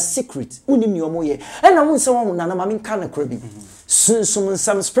in their secret unim ni omo ye. And na wonse won na ma menka na krabi. Sunsum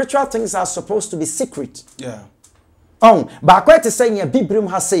some spiritual things are supposed to be secret. Yeah. Ba kwa te say ye bibrim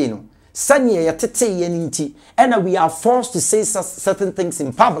ha say no. Sanye ye tete ye nti. And we are forced to say certain things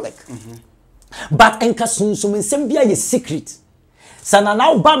in public. But enka sunsum sem bia ye secret. Sana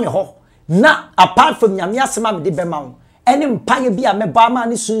na ba me ho na apart from nyame asema me de bema any mpaye bia me ba ma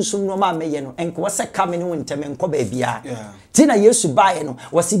ni sunsum no ma meye no enko wase ka me no ntem enko ba bia tina yesu bae no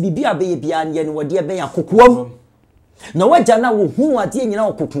wase bibia be bia ne no wode be yakokuam na waja na wo hu ade nyina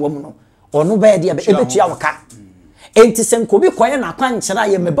okokuam no ono ba de be ebetua waka enti senko bi koye na kwankyera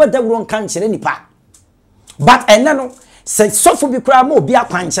ye me boda wuro nka nkyere nipa but enne no se sofo bi kura ma obi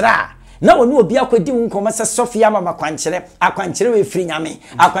akwankyera na wonu obi akwedi nkoma se Sofia mama akwankyere we firi nyame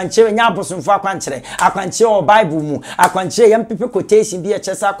akwankyere nya abosomfo akwankyere o bible mu akwankyere yam pepe quotation bi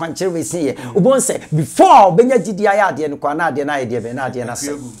chese akwankyere we siye ubonse before benya gidi aya de no kwa na ade na ide be na ade na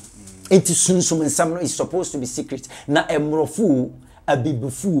se enti sunsum nsam no is supposed to be secret na emrofu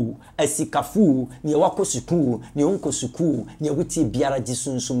abibufu asikafu ne wakosuku ne onkosuku ne wuti biara ji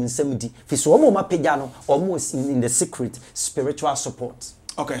sunsum nsam di fi so omo mapegya no almost in the secret spiritual support.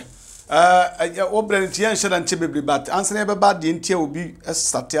 Okay. Obrentia and Chibibri, but answer never bad the intia will be a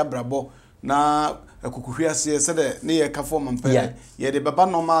satia brabo na a cucuria said near Caform and Pay. Yeah, the Baba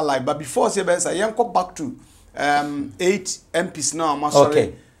normal life, but before Sebes, I am go back to 8 MPs now, Master.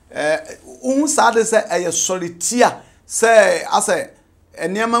 Okay. Sad say a solitaire say, I say, a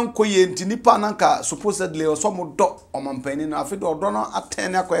Niaman Koyen Tinipananka supposedly or some dot on Mampenny, I feel or donor at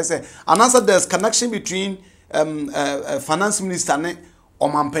 10 say. And answer there's connection between finance minister.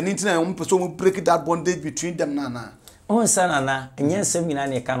 Or man peninsula and person break that bondage between them nana. Oh sana and yes semina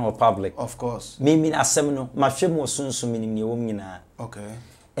ne can or public. Of course. Me mean a seminal, my film was soon so meaning your woman. Okay.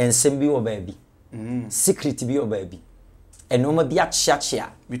 And sembi or baby. Secret to be your baby. And no more be at shachia.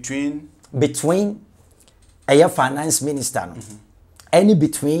 Between a finance minister. Any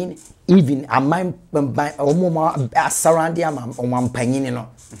between even a mind by a surrounding on one penino.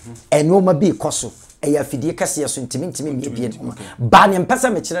 And no more be a cosso. Eya fidie kase yaso ntimi me bie no ba ne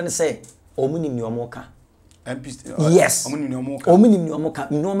mpesa me kire ne se omunim ni omoka yes omunim ni omoka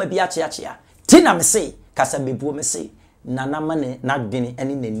no ma bia chia tina me se kasa bebuo me se nana ma ne na dwene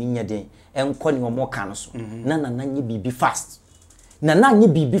ene nani nya den enko ne omoka no so nana nye bibi fast nana nye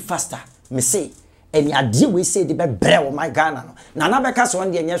bibi faster me se eni ade we say de be bre o my Ghana no nana be kase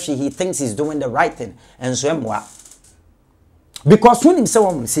on de nya hwe he thinks he's doing the right thing and so emwa. Because when him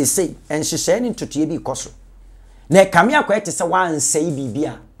say and she saying into TB koso. Na kamia kwete se wan say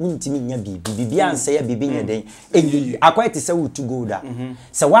bibia untimi nya bibia an say bibi nya den eyi akwete se wutu gold a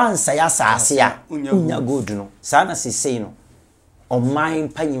se wan say asase a unya gold no sa na se say no o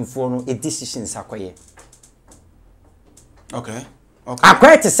mind panyimfo no a decisions akoye. Okay.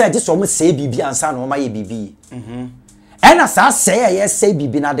 Akwete se just o say bibia ansa na o maye bibi ena sa say ye say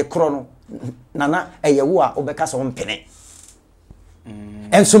bibi na de kro no nana eye wo a obeka so mpene.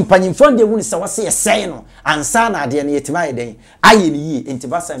 And some panimfon de wuni sa wase yesay no ansa na ade na yetima yeden aye ni yi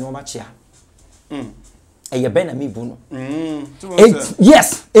entibasa no machia eye be na mebu no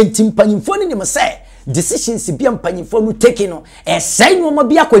yes entim panimfon ni me say decisions bi panimfon no take no say no ma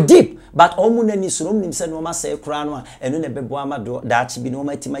bi akọ deep but omu na ni surom nim say no ma say kura no a eno na bebo amado da achi bi no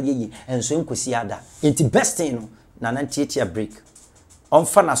ma tima yeyi enso enkosi ada enti best thing no na nantiatia break on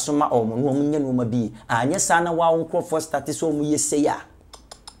fa na soma omu no omu nya no ma bi anya sa na wa wonkro for start so omu yesay ya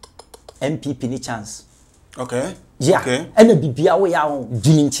MPP ni chance. Okay. Yeah. Okay. Ena bibia wo ya ho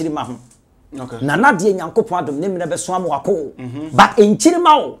dwini nchirima ho. Okay. Na nade Nyankopon adom ne mena beso am wako. But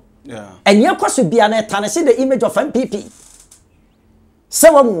enchirima wo. Yeah. Enye kwaso bia na etane the image of MPP.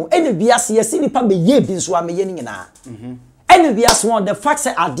 Sewa mu ena bia se yesi nipa be ye bi nso ameye ni nyina. Ena bia so the fact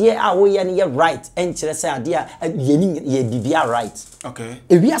say ade a wo ye ne right enchire say ade a ye ni ye bibia right. Okay.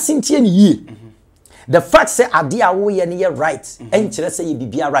 E bia sintie ni ye. The fact say ade a wo ye ne right enchire say ye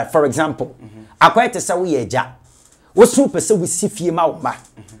bibia right. For example, akwete say wo ye ja. Wo so pese wo sifie ma wo ma.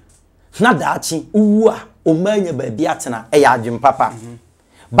 Na daachi uwu a o manya ba bia tena e ya adwem papa.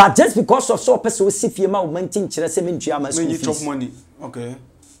 But just because of so person we sifie ma wo mantin kire say mentua ma school fees. Chop money. Okay.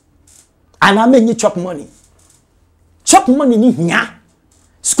 And I mean chop money. Chop money ni hia.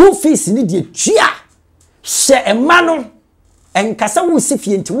 School fees ni de tua. She ema no. Enkasa wo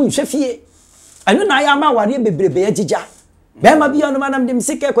sifie nti wo nhwe fie. Anu na ya ma ware bebrebe agija. Bema bi onu manam dim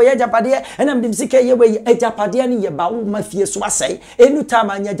sike ko ye japade enam dim sike ye we japade ni ye ba wo ma fie so asai enu ta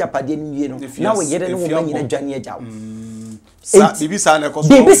ma nya japade ni wie no na wo yere no wo ma nyina dwane agya wo bibi sa na ekoso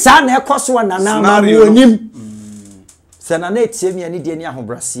bibi sa na ekoso na na ma wonim se na na etie mi ani de ni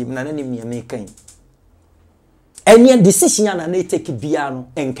ahobrasim na na nim me kan eni decision na na take bia no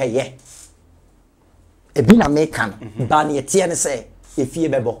enkaye ebi na me kan ba na etie ne se efie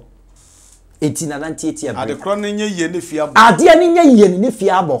bebo eti na nanti eti abre ade kro ne nye ye ne fiabo ade ne nye ye ne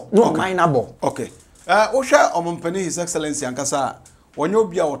fiabo no man na bo okay wo hwe omompani his excellency ankasa wonye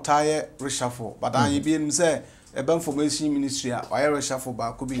obi a wotaye reshafo badan bi nim se eba information ministry a waye reshafo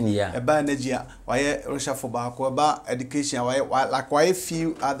ba ko bi eba energy a waye reshafo ba ko eba education waye like waye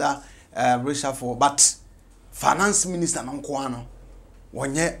few other reshafo but finance minister no nko ano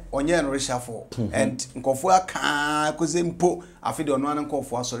wonye no reshafo and nkofo aka kozempo afide ono an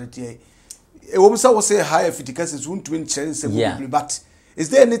nkofo asorete we say high efficacy is 120 but is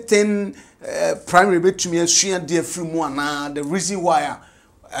there anything primary bit to me share dear free more the reason why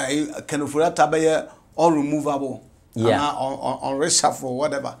can of that all removable on reshuffle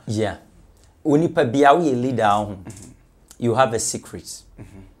whatever onipa bia we leader you have a secret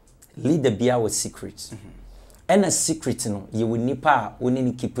leader bia with secret and a secret no you will nipa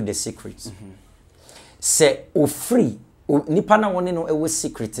only keep the secret say o free nipa na woni no ewo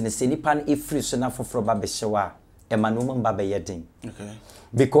secret ne se nipa na free so na foforo ba be hyewa e ma no mba be yeden okay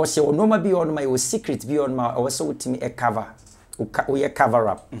because you no ma be on my secret be on my also wotimi e cover o ye cover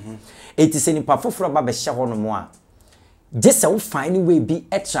up it is nipa foforo ba be hye ho no mo a just a find way be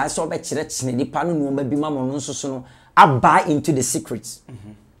e try so be kire kine nipa no no ma bi ma mo no so no buy into the secret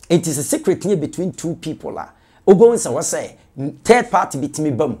it is a secret here between two people la obo nsa wo say third party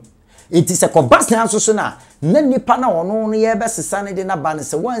bitimi bam it is a kobas na so na nipa na ono no ye be sesa ne de na ba ne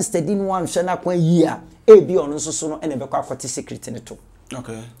se one steady no one hwe na kwa yi a e bi ono so no ene be kwa akote secret ne to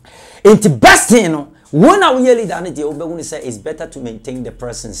okay it best thing no when our leader ne de obehunu say it's better to maintain the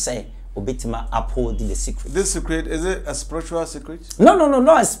person say obitima uphold the secret. This secret is it a spiritual secret? No,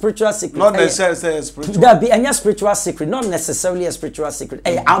 not a spiritual secret. Not necessarily a spiritual. There be a spiritual secret, not necessarily a spiritual secret.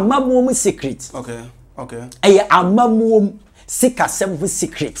 A amamuum secret. Okay. A amamuum sikasem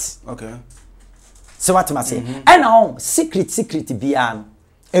secret. Okay. So what am I saying? And now secret bian.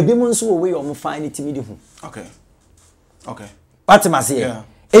 Ebi mo nso we o mo find it me di hu. Okay. What am I saying? Yeah.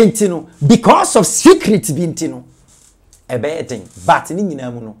 Entino because of secret bi entino. Ebe thing, but ni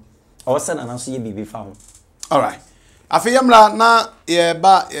nyina mu no. O se na so ye bibi fa ho. All right. Afiyamla na ye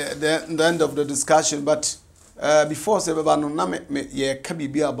ba the end of the discussion, but before say baba no na me ye ka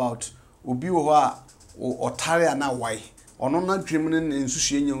bibi about obi wo a otare na why. Ono na dream ne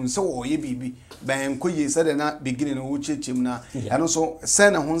nsuhye nya nse wo ye bibi ben koye said na beginning wo chechim na and also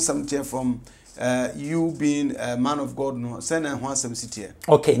send a something from you being a man of God no send a ho some city.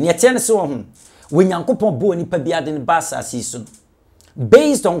 Okay, ne tie ne so ho. When Yankopon bo nipa bia de basa asiso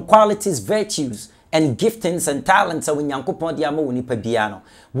based on qualities, virtues and giftings and talents when Yankopon dia ma nipa bia no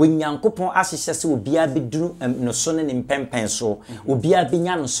when Yankopon asese se obia beduru no so ne mpempen so obia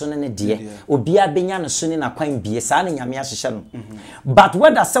benya no so ne de obia benya no so ne na kwan bie sa ne nyame asese no but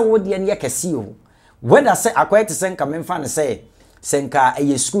whether say wo de ne yakasi o whether say akwete sen ka memfa ne say senka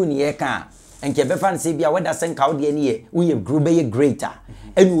eye school ne ye ka enke be fan say bia whether senka wo de ne ye wo ye grow be ye greater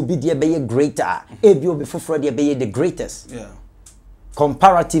and will be there be greater ebi obi foforo there be the greatest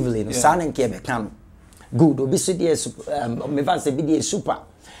comparatively no san nke be kan good obi so there me van say be there super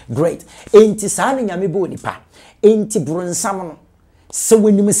great enti san nyame bo nipa enti brunsam no se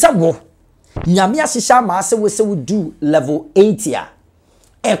wonim sabo nyame ashisha ma se wo do level 80 a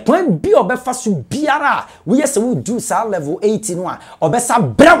ekwan bi obefa so biara we yes we do sa level 18 no a obesa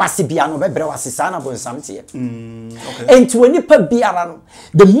brewase bia no brewase sa na bonsam tie okay enti woni pa biara no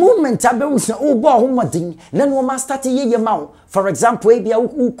the moment abewusa obo homodin na no ma start yeye ma for example e bia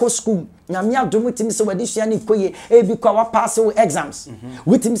uko school nyame adom witimi se wadisua ne koye e bi kwa wa pass exams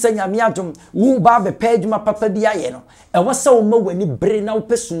witimi se nyame adom wo ba be page ma papa bia ye no e wo se wo ma wani bre na wo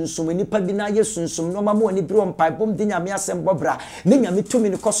pesunsun wani pa bi na ye sunsun no ma wani bre on pai bom de nyame asem bobra ne nyame tumi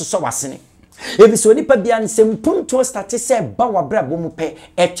ne koso so wasene e bi so ni pa bia nsem punto start se ba wa bra bom pe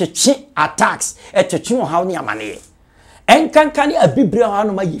e twetwe attacks e twetwe ho haw ne amane enkanka ne abibre ho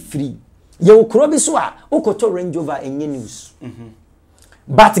no ma ye free ye okro bi so a ukoto Range Rover enye news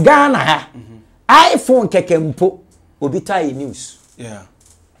but Ghana ha iPhone kekempo obi tie news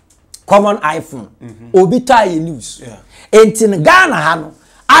common iPhone obi tie news entin Ghana ha no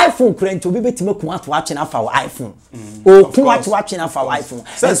iPhone kurent obi betima ku ato ache na fa iPhone o ku ato ache na fa iPhone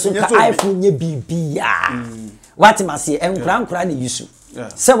so ka iPhone nye bibia what must enkran ne yusu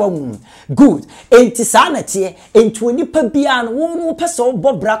se wa good enti sa na tie enti oni pa bia no wo pese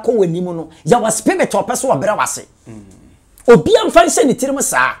obobra ko wani mu no ya wa spirit opese obra wase obi amfa nse ne tirim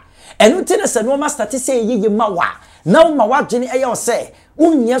saa enu tene se no ma start se yeye ma wa na wo ma wa gene eye o se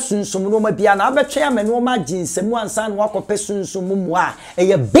unya sunsum no ma bia na abetwe amene wo ma ginsemu ansa na wakopɛ sunsum mu a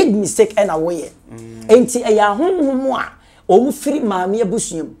eye big mistake ena wo ye enti eye ahonhom a o mu firi maame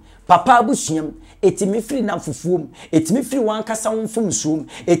abusuam papa abusuam etimi free na fufuom etimi free wan kasa wonfom suom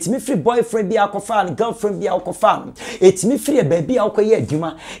etimi free boyfriend bi akofa and girlfriend bi akofa etimi free baby akoye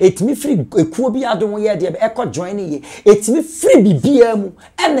adwuma etimi free ekuo bi adon ye de eko join ye etimi free bibia mu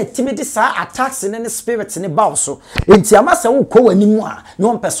ena etimi de sa attacks ne spirit ne bawo so enti amasa wo ko wani mu a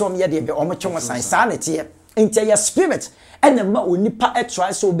no person ye de be omche wosan sa na tie enti ya spirit ena ma onipa e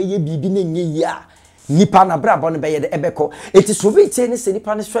try so be ye bibi na nye yi a nipa na bra bon be ye de ebeko eti so be tie ne se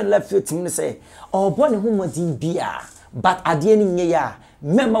nipa ne friend left fit mu ne say obo ne humodin bia but ade ne nye ya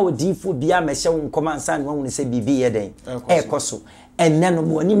mema odifo bia me hye won komansa ne won se bibi ye den ekoso enne no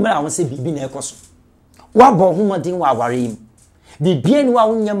mo ni mra won se bibi na ekoso wa bo humodin wa aware yim bibi ni wa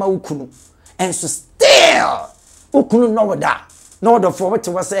wonyama ukunu enso still ukunu no woda no wodo for what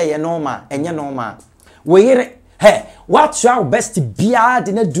was say ye normal enye normal we yire he what your best bia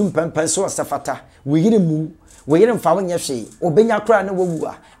de na dum pempen so safata we yire mu we yire mfa wonye hwe obenya kra na wawu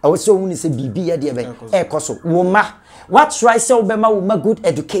a awoso woni se bibi ye de be ekoso wo ma what try say obema wo ma good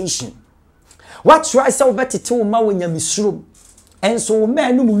education what try say obetete wo ma wonya misuro enso wo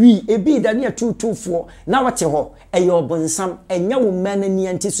ma no mu wi ebi da ne atutufo na wate ho eye obonsam enya wo ma na ni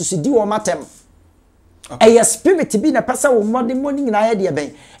anti susudi wo matem eye spirit bi na pasa wo modern morning na ye de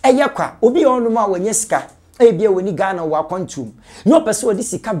ben eye kwa obi onu ma wonye sika ebia woni Ghana wa kwantum no pese odi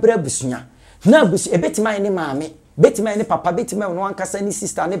sika bra busunya na busu ebetima ne maame betima ne papa betima no ankasa ne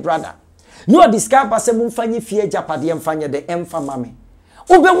sister ne brother no diska pase mu mfanye fie japade mfanye de emfa mame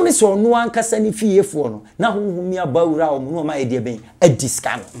obehu ne so no ankasa ne fie fo no na honhumi abawura o no ma ede ben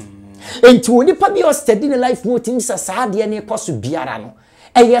adiska no enti woni pa bi o steady ne life mo tim sa de ne koso biara no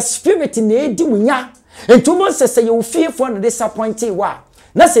eye spirit na edi munya enti mo sese ye fie fo no disappointed wa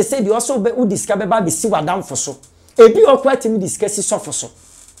na sese de also be udiska be ba be si wadamfo so ebi okwati mi discuss sofo so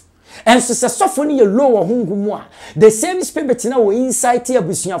enso se sofo ni ye low ohungumu a the same spirit na wo insight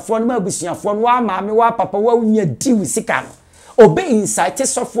abusuafo no ma abusuafo no wa maame wa papa wa unya diwi sika no obe insight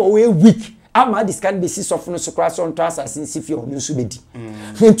sofo we weak ama diska be si sofo no so kra so nto assassin sifi onu so bedi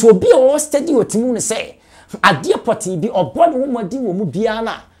nti obi o study otimu no se ade poti bi obode wo modi wo mu bia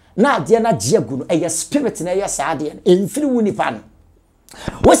na ade na giagu no eye spirit na eye sa ade enfiri woni pa no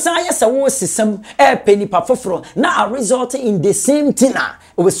Wasaya sa wo sisem penny pa foforo na a result in the same thing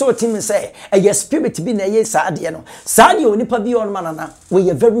we so team say a spirit bi na ye sa ade no sa de onipa bi on manana we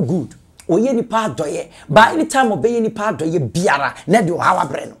are very good we ye nipa adoye by any time obey nipa adoye biara na de hawa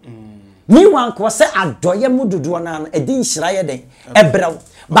bre no ni wan ko se adoye mududo na edi nhiraye den ebrew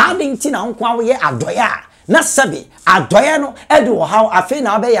ba de nti na nko awo ye adoye na sabi adoye no e de hawa afi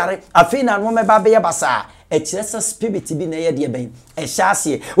na be yare afi na no me ba be basa echiresa spirit bi na ye de ben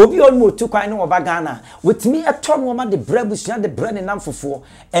ehyaase obi on mo tu kwan no oba Ghana wetimi eton wo ma de brabusua de brane nam fofo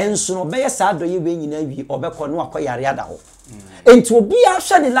enso no be ye sa do ye we nyina wi obekọ no akoyare ada ho enti obi a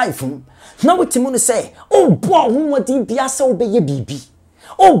hwe de life na wetimi no say o bo ahomodi bia se obeye bibi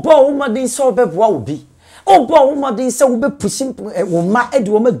o bo ahomodi se obeboa obi o bo ahomodi se obepushim wo ma ede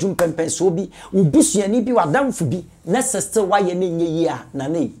wo ma dum pempen so obi obusuani bi wadamfo bi na sister wa ye nenye yi a na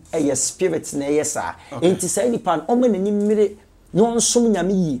ne eye spirit na eye sa enti sai ni pan o ma nani mmire no nsom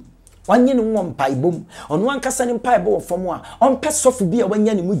nyame yi wanye ne wo mpaibom ono ankasa ne mpaibo wo fom a on pe sofo bi a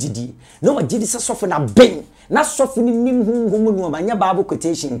wanya ne mugidi na wagidi se sofo na ben na sofo ni nim honhom no ma nya Bible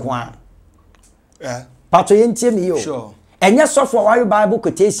quotation kwa yeah pato yentie me yo sure enya sofo wa Bible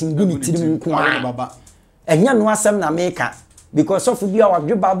quotation gu ni tirim kwa baba enya no asem na meka because sofo bia wa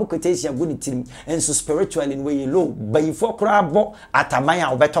Bible quotation gu ni tirim enso spiritually in way low bayifo kra bo ataman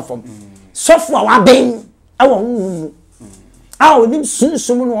a obeto fom sofo wa ben awo honhom awo nim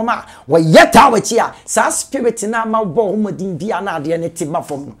sunsum no ma wa yeta wachi a sa spirit na ma bo homodin bia na ade ne timma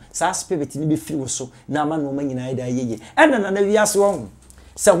fom no sa spirit ni be firi wo so na ma no ma nyina ida yeye ena na wiase won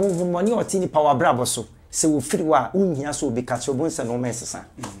se honhomoni otini power brabo so se wo firi wa unhia so be catch obon se no mesesa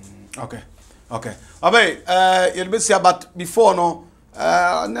okay abai you be see about before no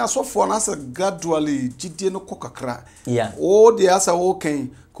na so for na say gradually gidie no kokakra yeah o de asa wo kan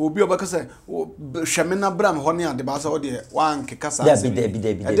ko obi obaka say hwemena bram ho ne ade ba sa wo de wan kekasa ase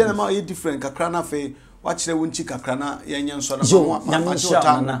de na ma ye different kakra na fe wa kire wonchi kakra na yenye nso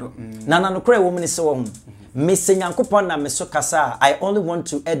na ma no kure wo mini se wo Mr. Nyankopon na meso kasa I only want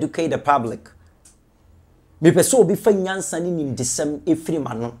to educate the public. Me pese obi fa nyansa ni nim desem efiri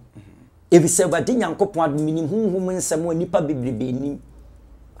mano. Ebi se ba de Nyankopon adu minim hunhum nsem o nipa bebrebe nim.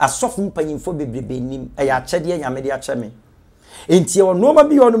 Asofu mpanyimfo bebrebe nim. Eya akyede nyame de akye me. Enti ono ma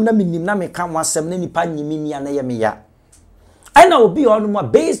bi onum na minim na me ka mo asem na nipa nyimi nia na ye me ya. Ana obi onum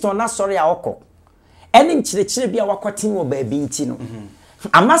based on that story akọ. Eni nkyire bia wakotin wo ba bi nti no.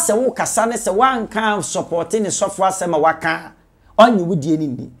 Ama se wo kasa ne se wanka support ne sofo asema waka onye wudie ni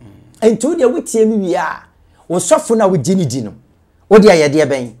ni enti de wutie mi wi a wo sofo na wudi ni di no wo de ayede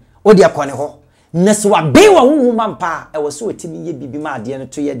ben wo de akone ho na se wa be wa hu mampa e wo se otimi ye bibi ma ade ne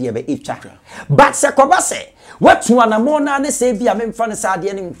to ye de be etwa but se ko ba se watu anamo na ne se bia memfa ne sa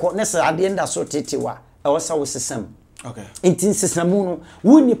ade ne nko ne se ade nda so tetewa e wo sa wo sesam okay enti sesamu no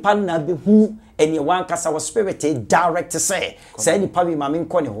wo nipa na be hu eni wan kasa wo spirit direct say ni pabi mame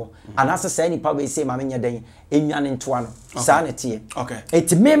nko ne ho anase say ni pabi say mame nya den enwane ntoa no sa ne tie okay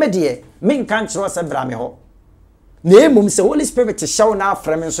eti meme de me nka nkyero se bra me ho na emum se holy spirit show na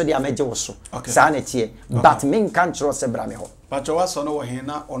afrem nso de ameje wo so sa ne tie but me nka nkyero se bra me ho pacho wa so no wo he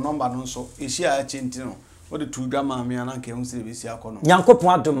na o number no nso eshi a chinti no what the two drama me na nke hu se be si akono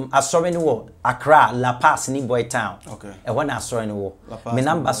Nyankopon adom asore ni wo Accra La Paz ni boy town okay e wona asore ni wo me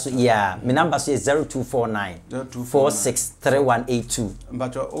number so yeah me number so is 0249 463182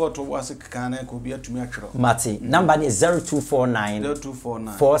 mbacho o to wase kan na ko bi atumi atwero mati number ni 0249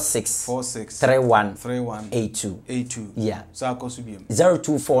 463182 yeah so akoso bi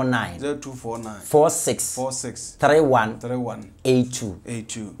 0249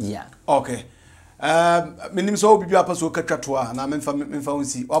 463182 yeah okay minim so bibi apaso katwatoa na memfa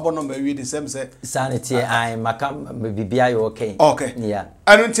unsi wabo no mawie de sem se sanity I makam bibi ayo okay yeah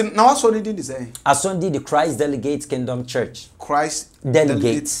anuntin na waso ni di say asondi the Christ Delegate Kingdom Church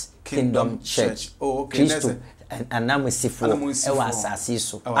Delegate Kingdom Church okay Christo anamsifo ewa asase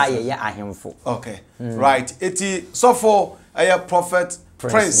so ayeye ahemfo okay right eti so for a prophet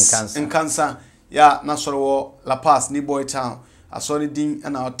Prince in cancer ya na soro La Paz ni boy town asori din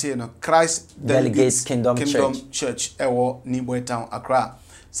na hotel no Christ Delegates Kingdom Church ewo ni boy town Accra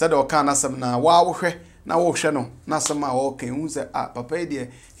said o kan asem na wa wo hwe na wo hwe no na asem a wo kan hu se papa e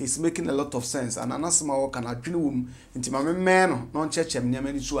he's making a lot of sense and anasem a wo kan adwene wom nti ma me no no nchechem ne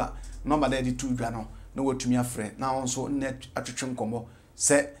mani so a number na di 2 dwa no na wotumi afre na won so net atwetwe nkomo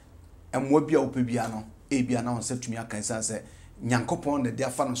se emwa bia opebia no e bia na won se tumi akansa se Nyankopon de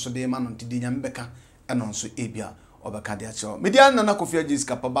afa no so de ma no ntide nyambeka eno so e bia obaka de acho media na Kofi Agyainst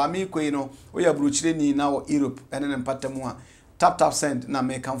kapa ba me kwei no oya bruchire ni na wo Europe ene ne mpatamu a tap send na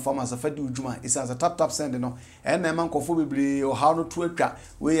me kan form as afadi udwuma isa as tap send no ene man kofo bebre o ha no to atwa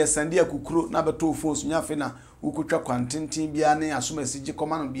we ye send akukuro na beto phones nya fe na ukutwa kwantintin bia ne asomasi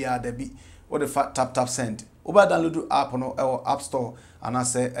koma no bia da bi wo de tap send oba download app no e App Store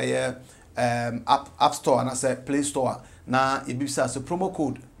anase App Store anase Play Store na ibisa so promo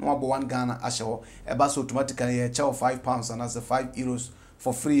code no abo 1 Ghana asho e ba so automatically e cha £5 and as €5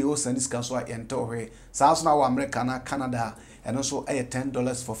 for free o send this cash wa enter here so na wa America na Canada and also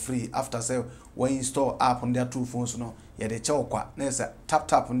 $10 for free after say when install app on their two phones no ye de cha kwa na say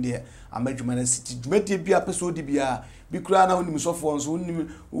tap on there amadwuma na city dwumadi bia peso di bia bi kura na onim so phones onim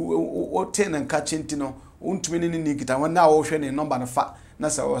o ten and catch no untumi ni nikita na wo hwe ne number na fa na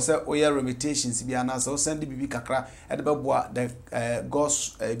say o say o your limitations bia na say o send bibi kakra e de beboa the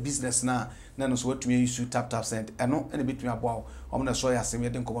God's business na no so watumi use tap send eno ene betumi aboa o mo na so ya sem ye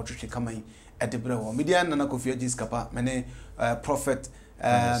de nkomo twetwe kaman e de bre wo media na Kofi Agyainst kapa mene prophet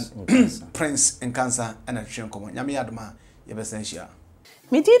Prince in cancer and a chenkomo nyame yadoma ye besenhia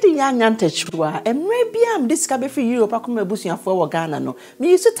me did ya nyantachwa emre bia am discover for Europe akoma busuafo wo Ghana no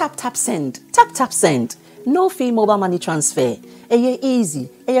me use tap send no fee mobile money transfer. Eye easy,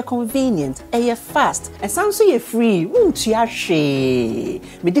 eye convenient, eye fast, and sounds so free. Me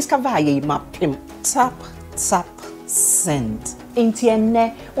discover ye mapim. Tap, tap, send.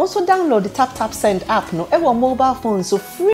 Intienne, also download the Tap Tap Send app no ever mobile phone so free.